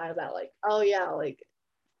solidify that, like, oh yeah, like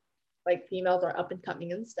females are up and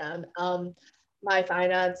coming in STEM. My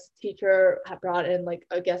finance teacher had brought in like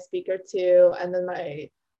a guest speaker too, and then my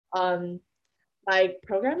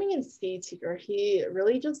programming and C teacher, he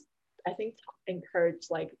really just I think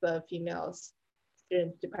encouraged like the females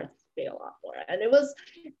students to participate a lot more. And it was,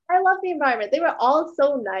 I love the environment. They were all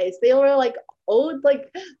so nice. They were like old,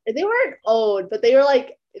 like they weren't old, but they were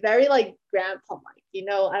like very like grandpa like, you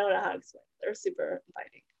know, I don't know how to explain it. They're super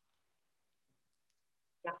inviting.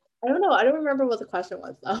 Yeah. I don't know. I don't remember what the question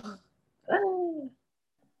was though.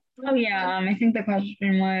 Oh yeah, I think the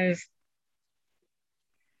question was,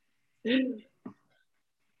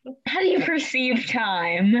 how do you perceive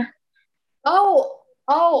time? I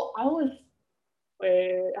was,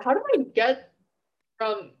 wait, how do I get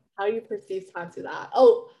from how you perceive time to that?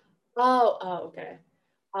 Okay.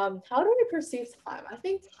 How do I perceive time? I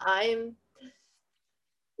think time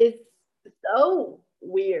is so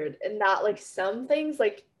weird in that like some things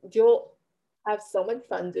like you'll have so much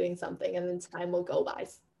fun doing something and then time will go by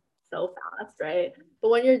so fast, right? But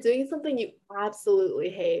when you're doing something you absolutely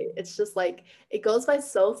hate, it's just like it goes by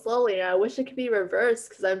so slowly. And I wish it could be reversed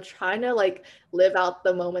because I'm trying to like live out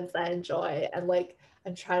the moments I enjoy and like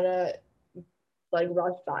I'm trying to like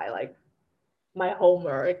rush by like my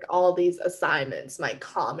homework, all these assignments, my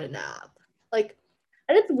Common App. Like,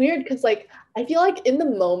 and it's weird because like I feel like in the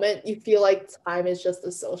moment you feel like time is just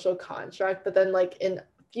a social construct, but then like in a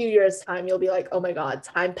few years' time you'll be like, oh my god,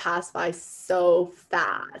 time passed by so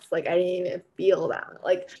fast. Like I didn't even feel that.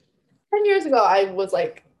 Like 10 years ago, I was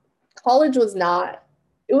like, college was not,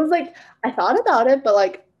 it was like, I thought about it, but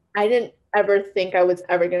like, I didn't ever think I was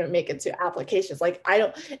ever going to make it to applications. Like, I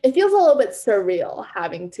don't, it feels a little bit surreal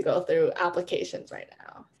having to go through applications right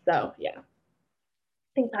now. So, yeah, I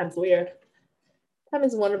think time's weird. Time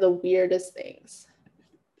is one of the weirdest things.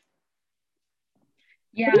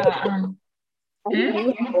 Yeah, I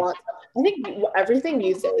think you have a lot. I think everything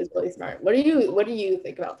you say is really smart. What do you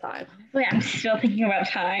think about time? honestly, I'm still thinking about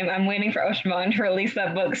time. I'm waiting for Oshman to release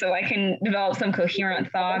that book so I can develop some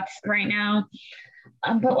coherent thoughts right now.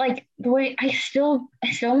 But like the way I still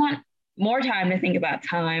want more time to think about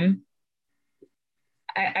time.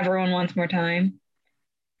 Everyone wants more time.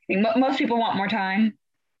 I think most people want more time.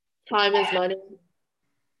 Time is money.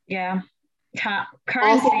 Yeah, Also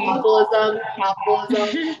currency. capitalism.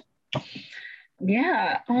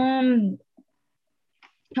 Yeah.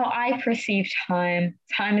 How I perceive time.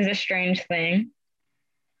 Time is a strange thing,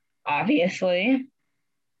 obviously.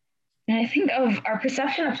 And I think of our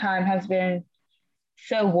perception of time has been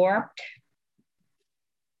so warped.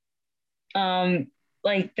 Um,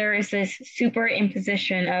 like there is this super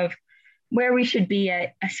imposition of where we should be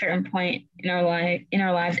at a certain point in our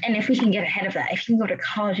lives. And if we can get ahead of that, if you can go to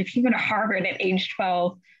college, if you can go to Harvard at age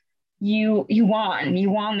 12, you won. You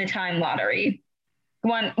won the time lottery. You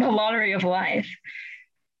won the lottery of life.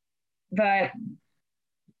 But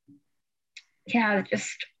yeah,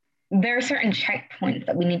 just there are certain checkpoints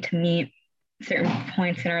that we need to meet, certain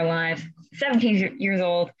points in our lives. 17 years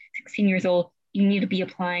old, 16 years old, you need to be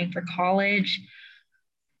applying for college.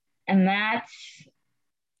 And that's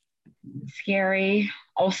scary.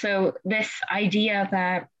 Also, this idea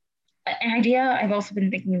that an idea I've also been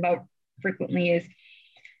thinking about frequently is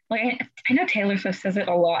like I know Taylor Swift says it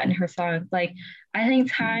a lot in her songs. Like, I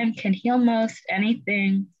think time can heal most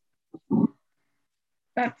anything.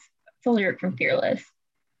 That's a lyric from Fearless.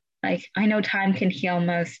 Like, I know time can heal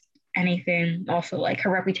most anything. Also, like her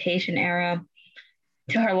Reputation era.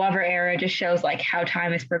 to her lover era just shows like how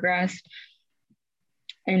time has progressed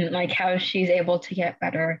and like how she's able to get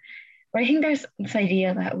better. But I think there's this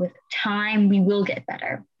idea that with time we will get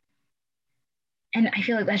better. And I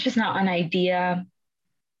feel like that's just not an idea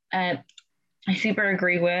uh, I super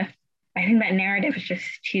agree with. I think that narrative is just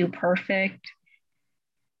too perfect.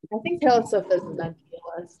 I think Taylor Swift is an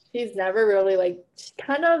idealist. She's never really like she's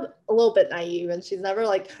kind of a little bit naive, and she's never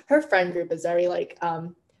like her friend group is very like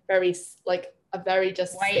very like a very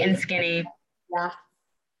just White and safe. skinny. Yeah,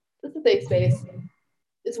 it's a safe space.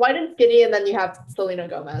 It's white and skinny, and then you have Selena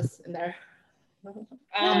Gomez in there.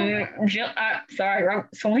 Sorry,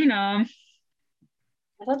 Selena.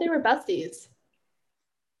 I thought they were besties.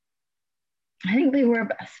 I think they were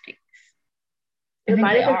besties. I It think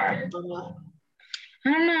might they have are. been.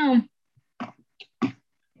 I don't know.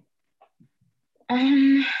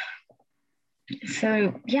 Um,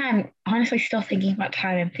 so yeah, I'm honestly still thinking about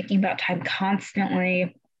time. I'm thinking about time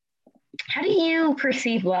constantly. How do you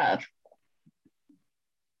perceive love?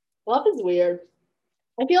 Love is weird.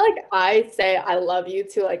 I feel like I say I love you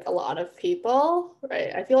to like a lot of people,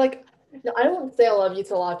 right? I feel like no, I don't say I love you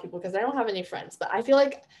to a lot of people because I don't have any friends, but I feel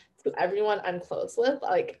like to everyone I'm close with,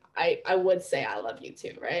 like I would say I love you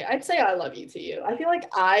too, right? I'd say I love you to you. I feel like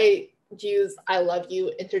I use I love you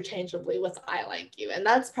interchangeably with I like you, and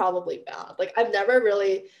that's probably bad. Like I've never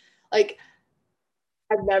really like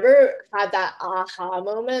I've never had that aha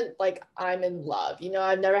moment, like I'm in love. You know,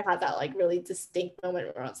 I've never had that like really distinct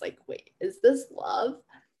moment where I was like, wait, is this love?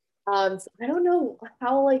 So I don't know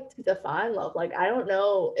how like to define love. Like I don't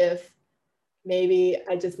know if maybe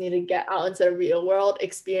I just need to get out into the real world,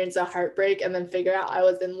 experience a heartbreak, and then figure out I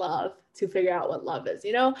was in love to figure out what love is.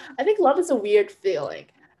 You know, I think love is a weird feeling.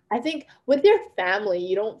 I think with your family,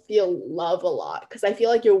 you don't feel love a lot because I feel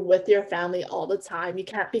like you're with your family all the time. You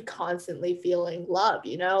can't be constantly feeling love,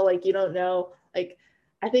 you know, like you don't know. Like,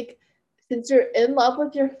 I think since you're in love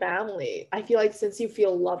with your family, I feel like since you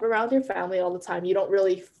feel love around your family all the time, you don't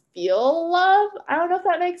really feel love. I don't know if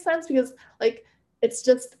that makes sense because, like, it's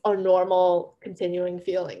just a normal continuing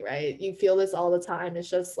feeling, right? You feel this all the time. It's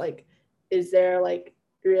just like, is there like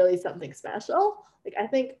really something special? Like, I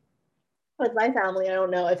think with my family, I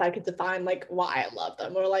don't know if I could define like why I love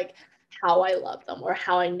them or like how I love them or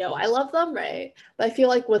how I know I love them, right? But I feel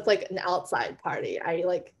like with like an outside party, I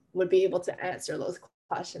like would be able to answer those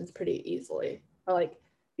questions pretty easily or like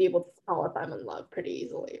be able to tell if I'm in love pretty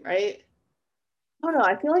easily, right? I don't know.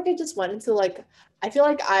 I feel like I just went into like I feel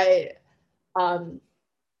like um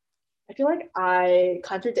I feel like I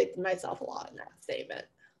contradicted myself a lot in that statement.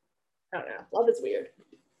 I don't know. Love is weird.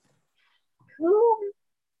 Who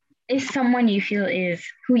is someone you feel is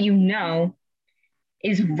who you know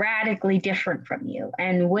is radically different from you?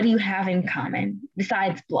 And what do you have in common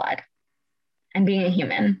besides blood and being a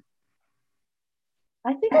human?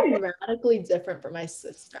 I think I'm radically different from my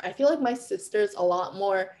sister. I feel like my sister's a lot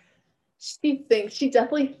more, she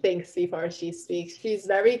definitely thinks before she speaks. She's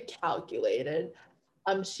very calculated.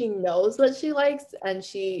 She knows what she likes and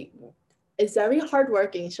she is very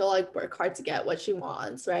hardworking. She'll like work hard to get what she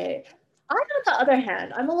wants, right? I, on the other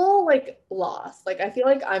hand, I'm a little like lost. Like I feel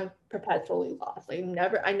like I'm perpetually lost. Like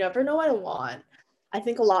I never know what I want. I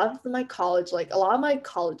think a lot of my college, like a lot of my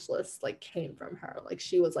college lists like came from her. Like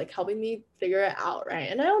she was like helping me figure it out, right?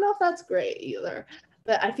 And I don't know if that's great either.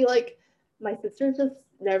 But I feel like my sister's just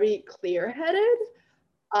very clear-headed.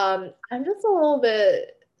 I'm just a little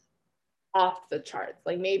bit off the charts,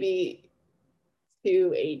 like maybe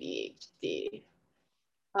too ADHD.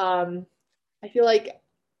 Um, I feel like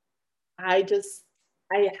I just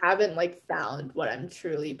I haven't like found what I'm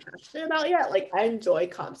truly passionate about yet. Like I enjoy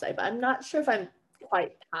comp sci, but I'm not sure if I'm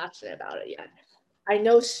quite passionate about it yet. I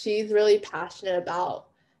know she's really passionate about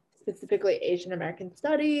specifically Asian American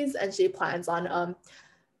studies, and she plans on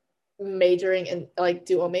majoring in like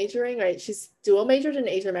dual majoring, right? She's dual majored in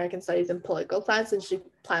Asian American studies and political science, and she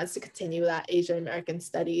plans to continue that Asian American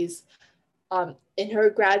studies in her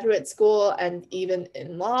graduate school and even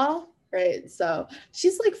in law, right? So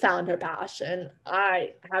she's like found her passion.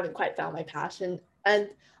 I haven't quite found my passion. And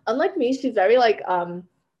unlike me, she's very like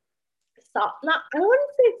soft, not I wouldn't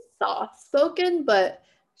say soft spoken, but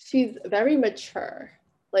she's very mature,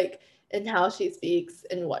 like in how she speaks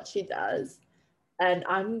and what she does. And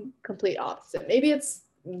I'm complete opposite. Maybe it's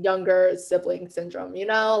younger sibling syndrome, you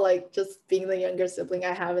know, like just being the younger sibling,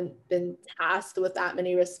 I haven't been tasked with that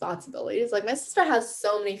many responsibilities. Like my sister has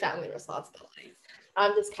so many family responsibilities.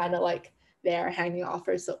 I'm just kind of like there hanging off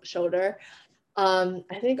her shoulder. I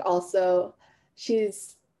think also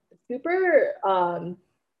she's super yeah,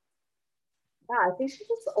 I think she's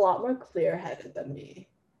just a lot more clear-headed than me.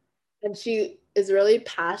 And she is really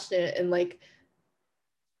passionate and like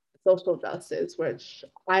social justice, which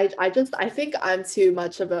I think I'm too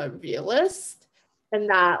much of a realist, and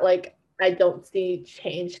that like I don't see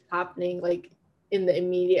change happening like in the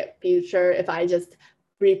immediate future if I just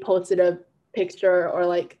reposted a picture or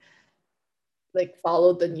like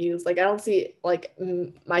followed the news. Like I don't see like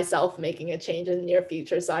myself making a change in the near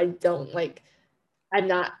future, so I don't like I'm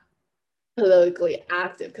not politically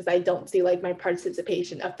active because I don't see like my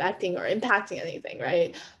participation affecting or impacting anything,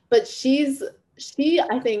 right? But she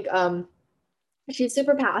I think she's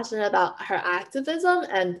super passionate about her activism,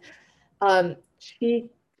 and she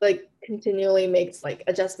like continually makes like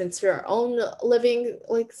adjustments to her own living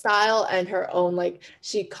like style and her own like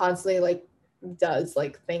she constantly like does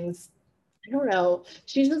like things. I don't know,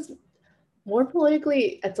 she's just more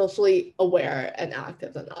politically and socially aware and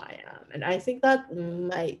active than I am, and I think that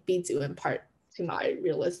might be due in part to my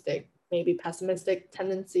realistic, maybe pessimistic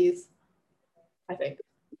tendencies, I think.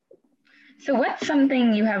 So, what's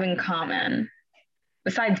something you have in common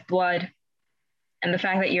besides blood and the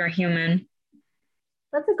fact that you're a human?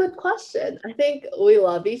 That's a good question. I think we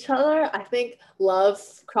love each other. I think love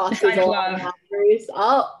crosses a Besides lot of love. boundaries.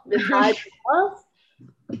 Oh, besides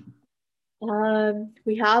love,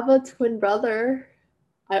 we have a twin brother.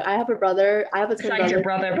 I have a brother. I have a twin Besides your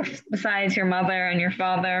brother. brother, besides your mother and your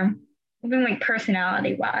father, even like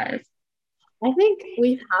personality wise. I think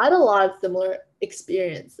we've had a lot of similar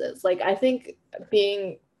experiences. Like I think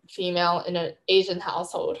being female in an Asian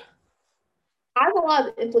household has a lot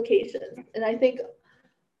of implications, and I think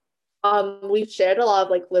we've shared a lot of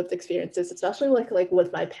like lived experiences, especially like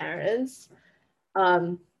with my parents,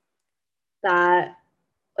 um, that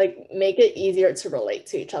like make it easier to relate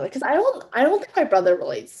to each other. Because I don't think my brother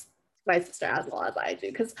relates to my sister as well as I do.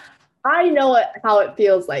 Because I know how it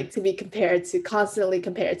feels like to be constantly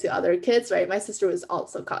compared to other kids, right? My sister was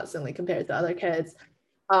also constantly compared to other kids.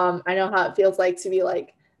 I know how it feels like to be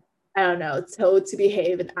like, I don't know, told to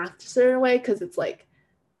behave and act a certain way because it's like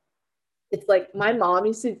my mom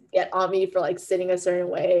used to get on me for like sitting a certain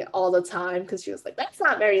way all the time because she was like, that's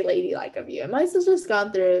not very ladylike of you. And my sister's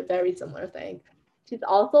gone through a very similar thing. She's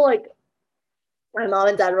also like, my mom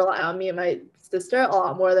and dad rely on me and my sister a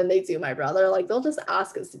lot more than they do my brother. Like they'll just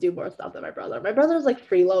ask us to do more stuff than my brother. My brother's like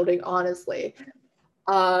freeloading, honestly.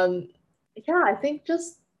 Um, yeah, I think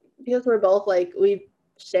just because we're both like we've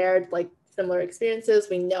shared like similar experiences,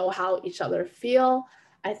 we know how each other feel.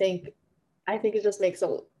 I think I think it just makes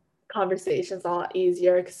conversations a lot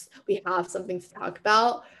easier because we have something to talk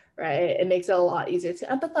about, right? It makes it a lot easier to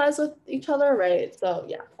empathize with each other, right? So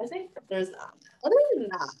yeah, I think there's that. Other than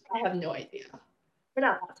that, I have no idea. We're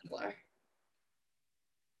not that similar in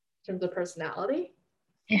terms of personality.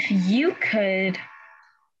 If you could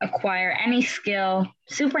acquire any skill,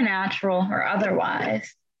 supernatural or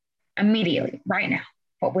otherwise, immediately, right now,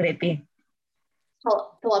 what would it be?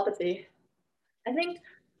 Telepathy. I think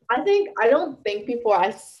I don't think before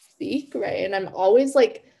I speak, right? And I'm always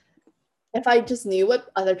like, if I just knew what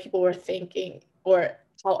other people were thinking or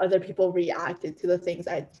how other people reacted to the things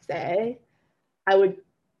I'd say, I would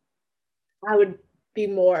I would be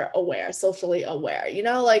more aware, socially aware. You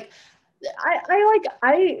know, like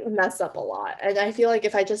I mess up a lot. And I feel like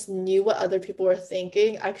if I just knew what other people were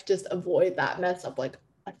thinking, I could just avoid that mess up like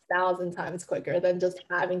 1,000 times quicker than just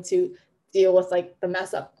having to deal with like the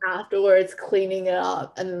mess up afterwards, cleaning it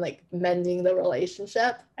up and then like mending the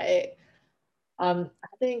relationship. I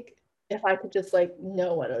think if I could just like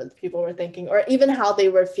know what other people were thinking or even how they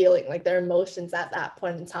were feeling, like their emotions at that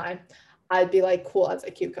point in time, I'd be like cool as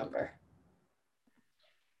a cucumber.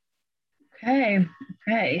 Okay.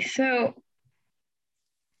 Okay. So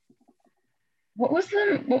what was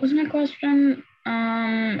my question? Oh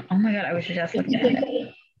my god, I was just looking at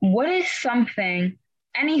it. What is something,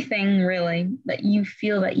 anything really, that you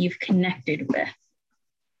feel that you've connected with?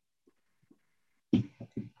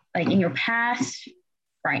 Like in your past,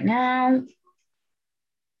 right now,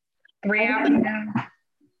 I 3 hours think ago?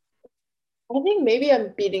 I think maybe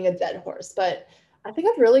I'm beating a dead horse, but I think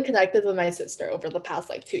I've really connected with my sister over the past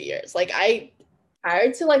like 2 years. Like I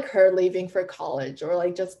prior to like her leaving for college or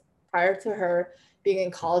like just prior to her being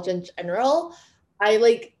in college in general, I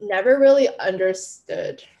like never really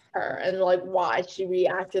understood her and like why she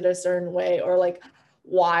reacted a certain way or like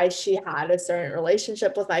why she had a certain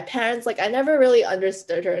relationship with my parents. Like I never really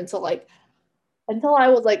understood her until I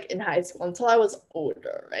was like in high school, until I was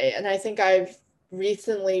older, right? And I think I've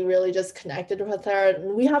recently really just connected with her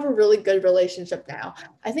and we have a really good relationship now.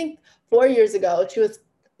 I think 4 years ago,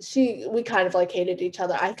 we kind of like hated each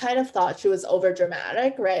other. I kind of thought she was over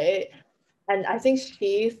dramatic, right? And I think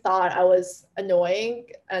she thought I was annoying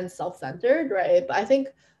and self-centered, right? But I think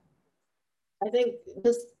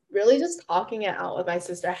just really just talking it out with my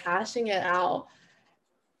sister, hashing it out,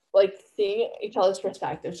 like seeing each other's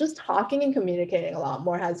perspectives, just talking and communicating a lot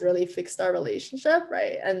more has really fixed our relationship,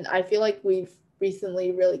 right? And I feel like we've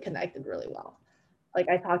recently really connected really well. Like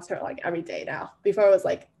I talk to her like every day now. Before it was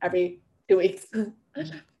like every 2 weeks.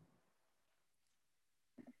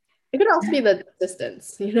 It could also be the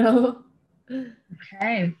distance, you know?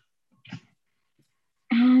 Okay.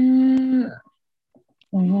 Um,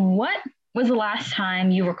 what was the last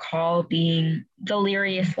time you recall being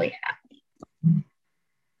deliriously happy?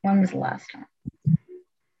 When was the last time?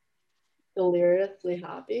 Deliriously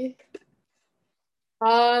happy.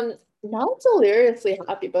 Not deliriously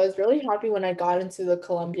happy, but I was really happy when I got into the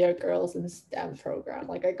Columbia Girls in STEM program.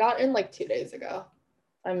 Like I got in like 2 days ago.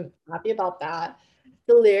 I'm happy about that.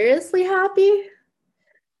 Deliriously happy?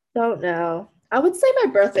 Don't know. I would say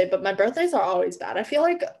my birthday, but my birthdays are always bad. I feel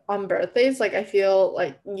like on birthdays, like I feel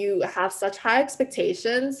like you have such high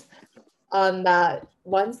expectations on that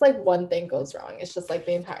once like one thing goes wrong, it's just like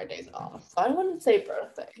the entire day's off. So I wouldn't say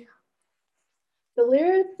birthday.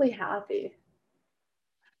 Deliriously happy.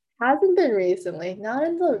 Hasn't been recently, not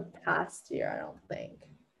in the past year, I don't think.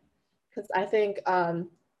 Because I think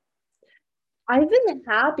I've been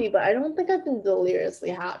happy, but I don't think I've been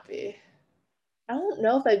deliriously happy. I don't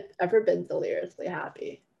know if I've ever been deliriously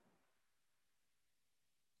happy.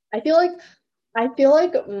 I feel like I feel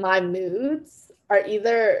like my moods are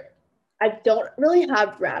either I don't really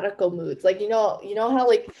have radical moods. Like you know how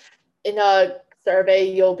like in a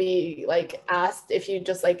survey you'll be like asked if you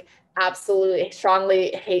just like absolutely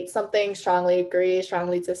strongly hate something, strongly agree,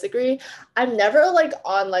 strongly disagree. I'm never like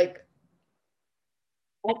on like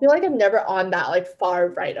I feel like I'm never on that like far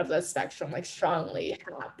right of the spectrum, like strongly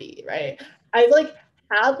happy, right? I've like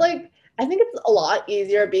had like I think it's a lot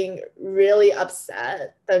easier being really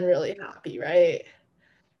upset than really happy, right?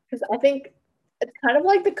 Because I think it's kind of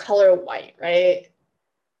like the color white, right?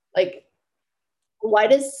 Like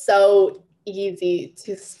white is so easy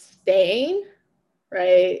to stain,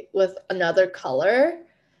 right, with another color.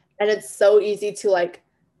 And it's so easy to like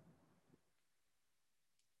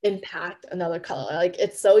impact another color. Like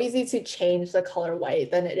it's so easy to change the color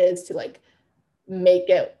white than it is to like make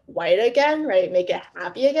it white again, right? Make it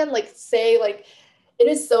happy again. Like say like it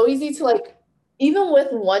is so easy to like even with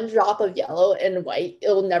one drop of yellow and white,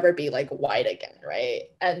 it'll never be like white again, right?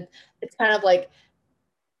 And it's kind of like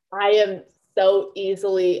I am so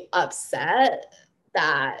easily upset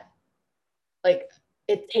that like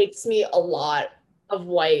it takes me a lot of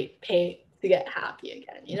white paint to get happy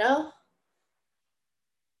again, you know?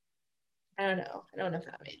 I don't know. I don't know if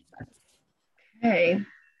that made sense. Okay,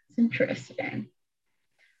 it's interesting.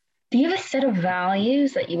 Do you have a set of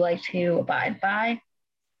values that you like to abide by?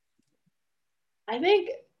 I think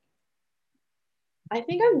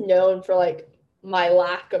I'm known for like my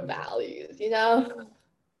lack of values, you know?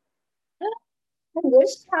 I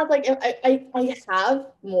wish to have like I have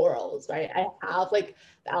morals, right? I have like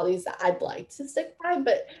values that I'd like to stick by,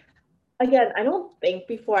 but again, I don't think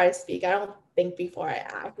before I speak. I don't think before I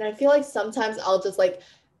act. And I feel like sometimes I'll just like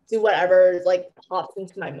do whatever like pops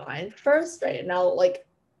into my mind first, right? And I'll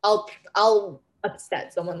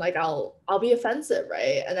upset someone, like I'll be offensive,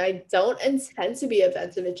 right? And I don't intend to be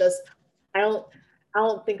offensive. It just I don't I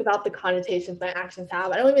don't think about the connotations my actions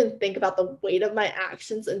have. I don't even think about the weight of my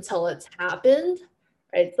actions until it's happened,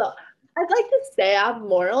 right? So I'd like to say I have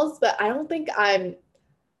morals, but I don't think I'm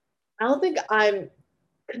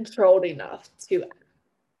controlled enough to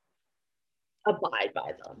abide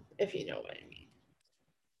by them, if you know what I mean.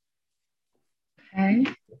 Okay,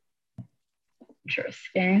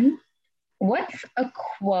 interesting. What's a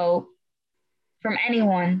quote from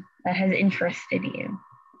anyone that has interested you?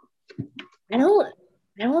 I don't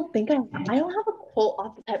I don't think I don't have a quote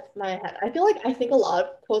off the top of my head. I feel like I think a lot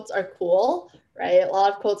of quotes are cool, right? A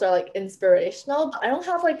lot of quotes are like inspirational, but I don't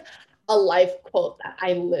have like a life quote that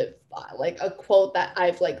I live by, like a quote that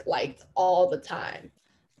I've like liked all the time.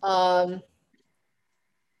 Um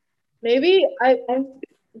maybe I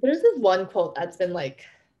there's this one quote that's been like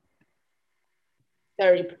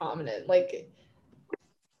very prominent. Like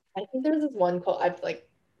I think there's this one quote I've like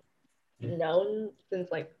known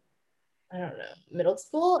since like I don't know, middle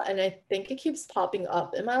school. And I think it keeps popping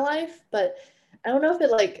up in my life, but I don't know if it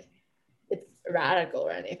like it's radical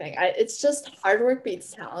or anything. It's just hard work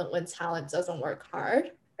beats talent when talent doesn't work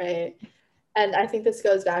hard, right? And I think this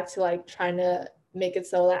goes back to like trying to make it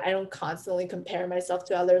so that I don't constantly compare myself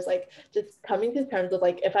to others. Like just coming to terms with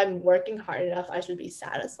like if I'm working hard enough, I should be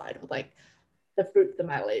satisfied with like the fruits of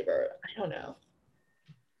my labor. I don't know.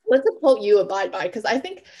 What's a quote you abide by? Because I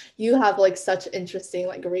think you have like such interesting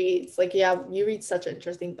like reads. Like you read such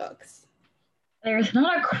interesting books. There's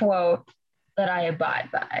not a quote that I abide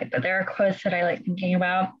by, but there are quotes that I like thinking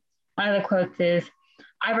about. One of the quotes is,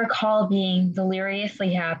 I recall being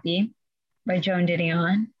deliriously happy by Joan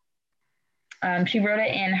Didion. She wrote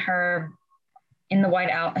it in her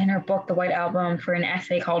book, The White Album, for an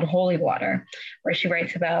essay called Holy Water, where she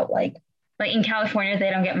writes about like in California, they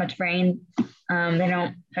don't get much rain. They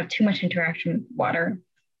don't have too much interaction with water.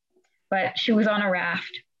 But she was on a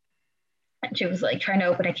raft and she was like trying to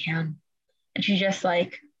open a can. And she just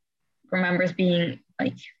like remembers being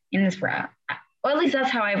like in this raft. Well, at least that's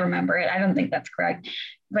how I remember it. I don't think that's correct.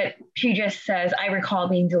 But she just says, I recall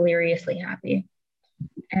being deliriously happy.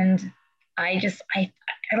 And I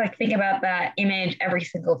like think about that image every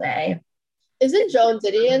single day. Isn't Joan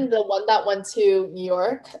Didion the one that went to New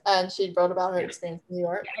York and she wrote about her experience in New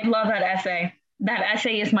York? I love that essay. That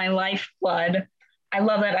essay is my lifeblood. I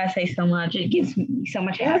love that essay so much. It gives me so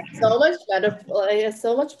much happiness. So much metaphor, like, it's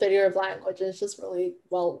so much figurative language. It's just really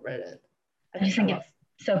well written. I just think it's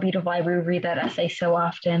so beautiful. I reread that essay so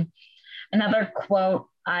often. Another quote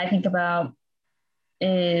I think about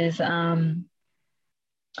is in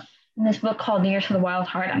this book called Near to the Wild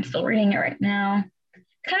Heart. I'm still reading it right now.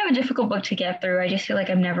 It's kind of a difficult book to get through. I just feel like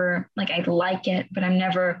I'm never, like, I like it, but I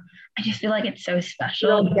just feel like it's so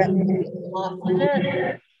special.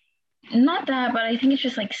 Not that, but I think it's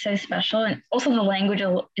just like so special. And also the language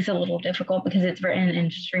is a little difficult because it's written in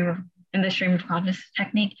the stream of consciousness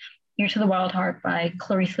technique. Near to the Wild Heart by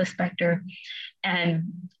Clarice Lispector. And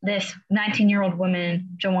this 19-year-old woman,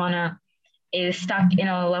 Joanna, is stuck in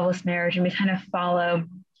a loveless marriage, and we kind of follow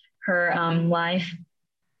her life.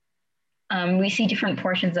 We see different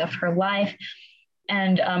portions of her life.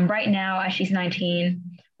 And right now, as she's 19,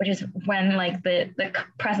 which is when like the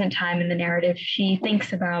present time in the narrative, she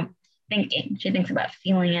thinks about thinking, she thinks about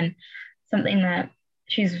feeling. And something that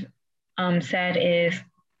she's said is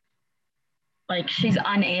like she's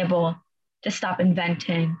unable to stop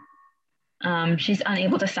inventing. She's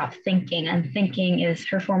unable to stop thinking, and thinking is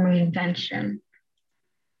her form of invention.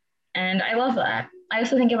 And I love that. I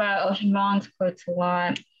also think about Ocean Vuong's quotes a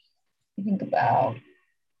lot. I think about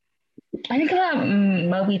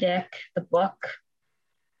Moby Dick, the book,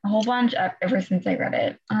 a whole bunch ever since I read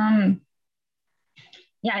it.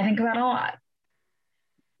 Yeah, I think about it a lot.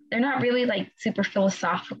 They're not really like super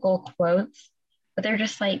philosophical quotes, but they're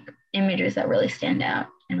just like images that really stand out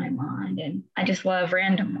in my mind. And I just love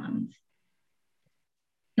random ones,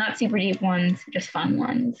 not super deep ones, just fun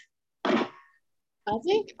ones.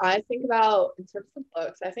 I think about, in terms of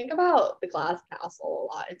books, I think about The Glass Castle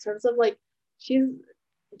a lot. In terms of like,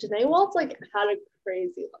 Janae Waltz like had a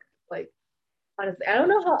crazy life. Like, honestly, I don't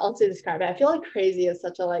know how else to describe it. I feel like crazy is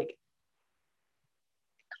such a like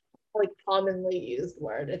commonly used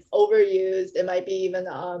word. It's overused. It might be even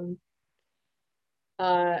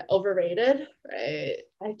overrated, right?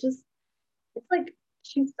 It's like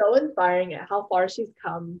she's so inspiring at how far she's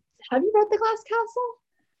come. Have you read The Glass Castle?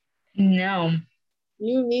 No.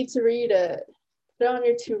 You need to read it. Put it on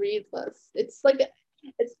your to read list. It's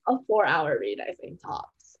a 4-hour read, I think,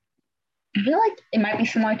 tops. I feel like it might be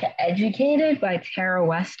similar to Educated by Tara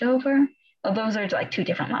Westover. Well, those are like two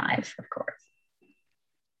different lives, of course.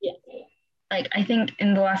 Yeah. Like I think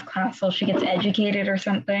in The Last Castle, she gets educated or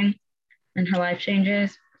something, and her life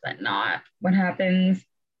changes. But not what happens.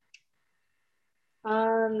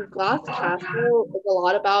 Glass Castle is a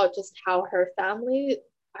lot about just how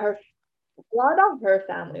a lot about her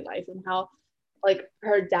family life and how like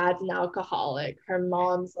her dad's an alcoholic, her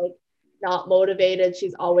mom's like not motivated,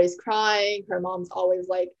 she's always crying, her mom's always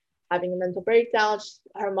like having a mental breakdown.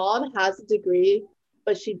 Her mom has a degree,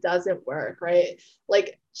 but she doesn't work, right?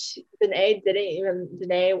 Like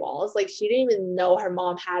Danae Wallace, like she didn't even know her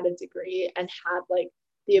mom had a degree and had like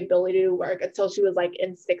the ability to work until she was like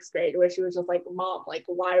in 6th grade, where she was just like, Mom, like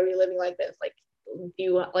why are we living like this? Like do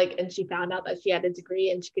you like, and she found out that she had a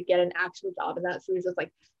degree and she could get an actual job, and that she was just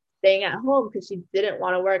like staying at home because she didn't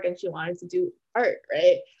want to work and she wanted to do art,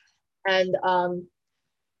 right? And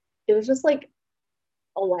it was just like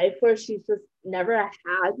a life where she's just never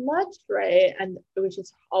had much, right? And it was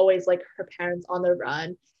just always like her parents on the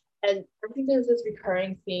run. And I think there's this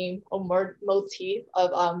recurring theme or more motif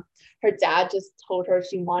of her dad just told her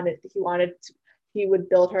he would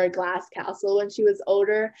build her a glass castle when she was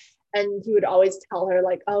older. And he would always tell her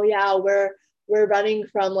like, oh yeah, we're running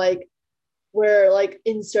from like, we're like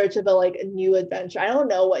in search of a new adventure. I don't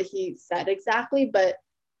know what he said exactly, but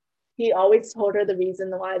he always told her the reason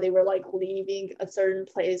why they were like leaving a certain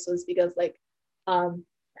place was because like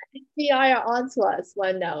FBI are onto us,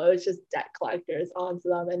 when no, it was just debt collectors onto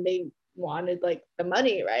them, and they wanted like the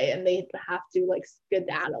money, right? And they have to like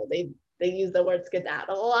skedaddle. They use the word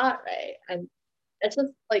skedaddle a lot, right? And It's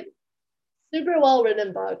just like super well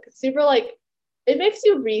written book, super like it makes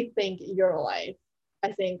you rethink your life,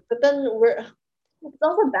 I think. But then it's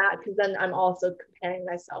also bad because then I'm also comparing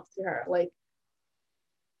myself to her. Like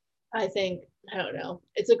I think I don't know.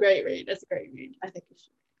 It's a great read. It's a great read. I think you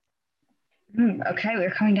should. Okay,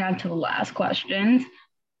 we're coming down to the last questions.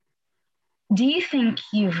 Do you think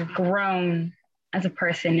you've grown as a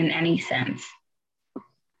person in any sense?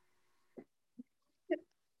 I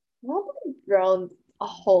haven't grown a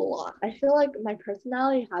whole lot. I feel like my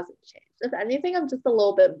personality hasn't changed. If anything, I'm just a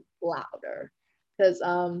little bit louder because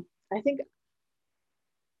I think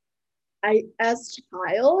as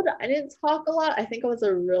child I didn't talk a lot. I think I was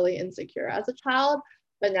a really insecure as a child,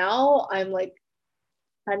 but now I'm like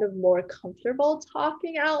kind of more comfortable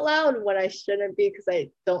talking out loud when I shouldn't be because I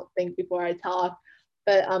don't think before I talk.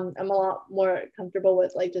 But I'm a lot more comfortable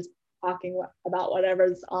with like just talking about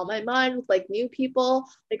whatever's on my mind with like new people.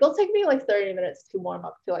 Like it'll take me like 30 minutes to warm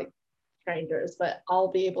up to like strangers, but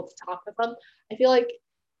I'll be able to talk with them. I feel like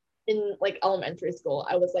in like elementary school,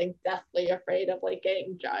 I was like deathly afraid of like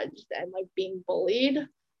getting judged and like being bullied.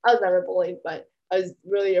 I was never bullied, but I was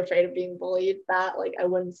really afraid of being bullied that like I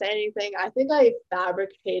wouldn't say anything. I think I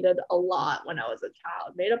fabricated a lot when I was a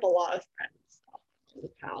child, made up a lot of friends stuff as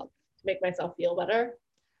a child to make myself feel better.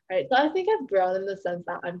 Right. So I think I've grown in the sense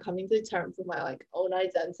that I'm coming to terms with my like own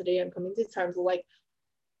identity. I'm coming to terms with like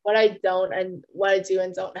what I don't and what I do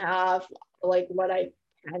and don't have, like what I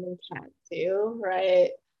can and can't do, right?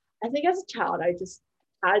 I think as a child, I just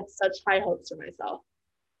had such high hopes for myself.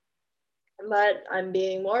 But I'm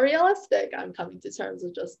being more realistic. I'm coming to terms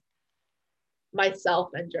with just myself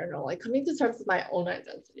in general. Like coming to terms with my own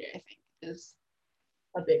identity, I think, is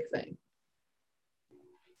a big thing.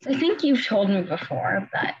 So I think you've told me before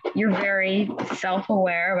that you're very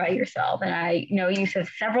self-aware about yourself. And I know you said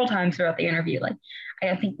several times throughout the interview, like, I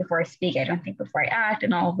don't think before I speak, I don't think before I act,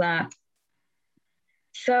 and all of that.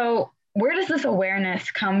 So where does this awareness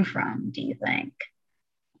come from, do you think?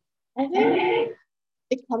 I think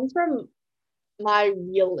it comes from my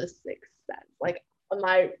realistic sense, like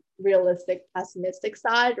my realistic pessimistic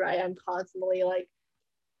side, right?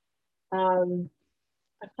 Um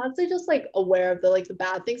I'm constantly just like aware of the like the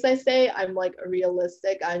bad things I say. I'm like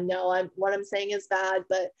realistic. I know I'm what I'm saying is bad,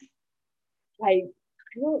 but I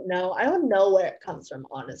I don't know. I don't know where it comes from,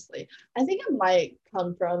 honestly. I think it might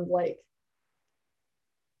come from like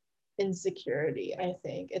insecurity. I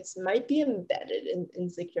think it might be embedded in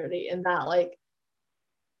insecurity in that like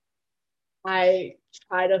I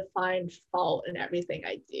try to find fault in everything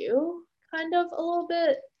I do, kind of a little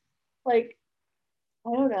bit. Like,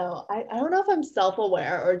 I don't know. I don't know if I'm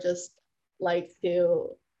self-aware or just like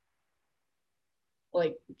to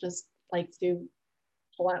just like to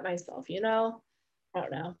pull at myself, you know? I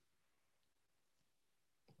don't know.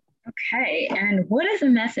 Okay. And what is a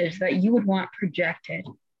message that you would want projected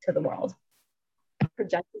to the world?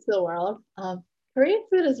 Project it to the world. Korean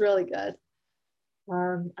food is really good.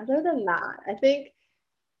 Other than that, I think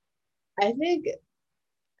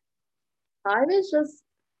time is just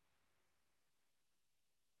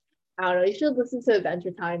I don't know. You should listen to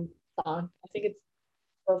Adventure Time song. I think it's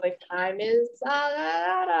like time is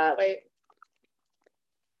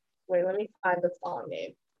wait, let me find the song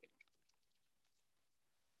name.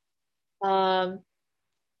 Um,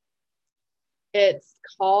 it's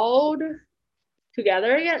called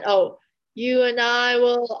Together Again. Oh, you and I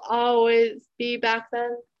will always be back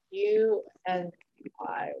then. You and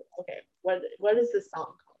I. Okay, what is this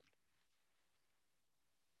song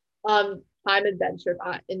called? Time Adventure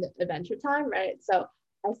in Adventure Time, right? So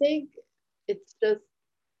I think it's just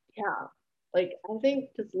yeah, like I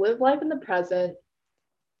think just live life in the present.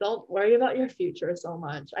 Don't worry about your future so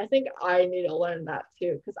much. I think I need to learn that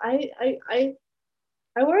too because I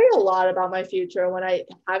worry a lot about my future when I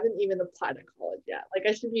haven't even applied to college yet. Like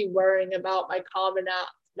I should be worrying about my common app,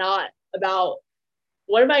 not about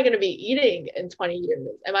what am I going to be eating in 20 years?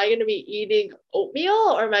 Am I going to be eating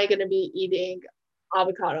oatmeal or am I going to be eating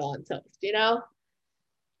avocado on toast? You know,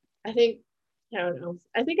 I think, I don't know.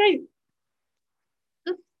 I think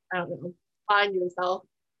just, I don't know, find yourself,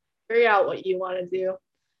 figure out what you want to do,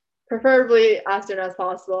 preferably as soon as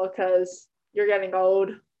possible because you're getting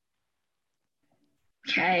old.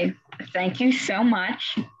 Okay. Thank you so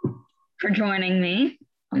much for joining me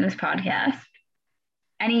on this podcast.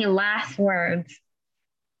 Any last words?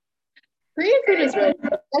 Korean food is really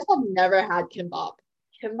good. I guess I've never had kimbap.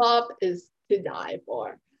 Kimbap is to die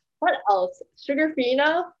for. What else? Sugar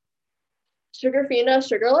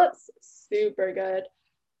lips, super good.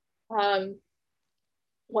 Um,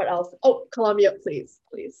 what else? Oh, Colombia, please,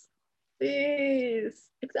 please, please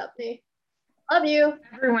accept me. Love you.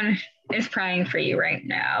 Everyone is praying for you right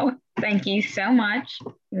now. Thank you so much.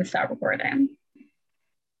 I'm going to stop recording.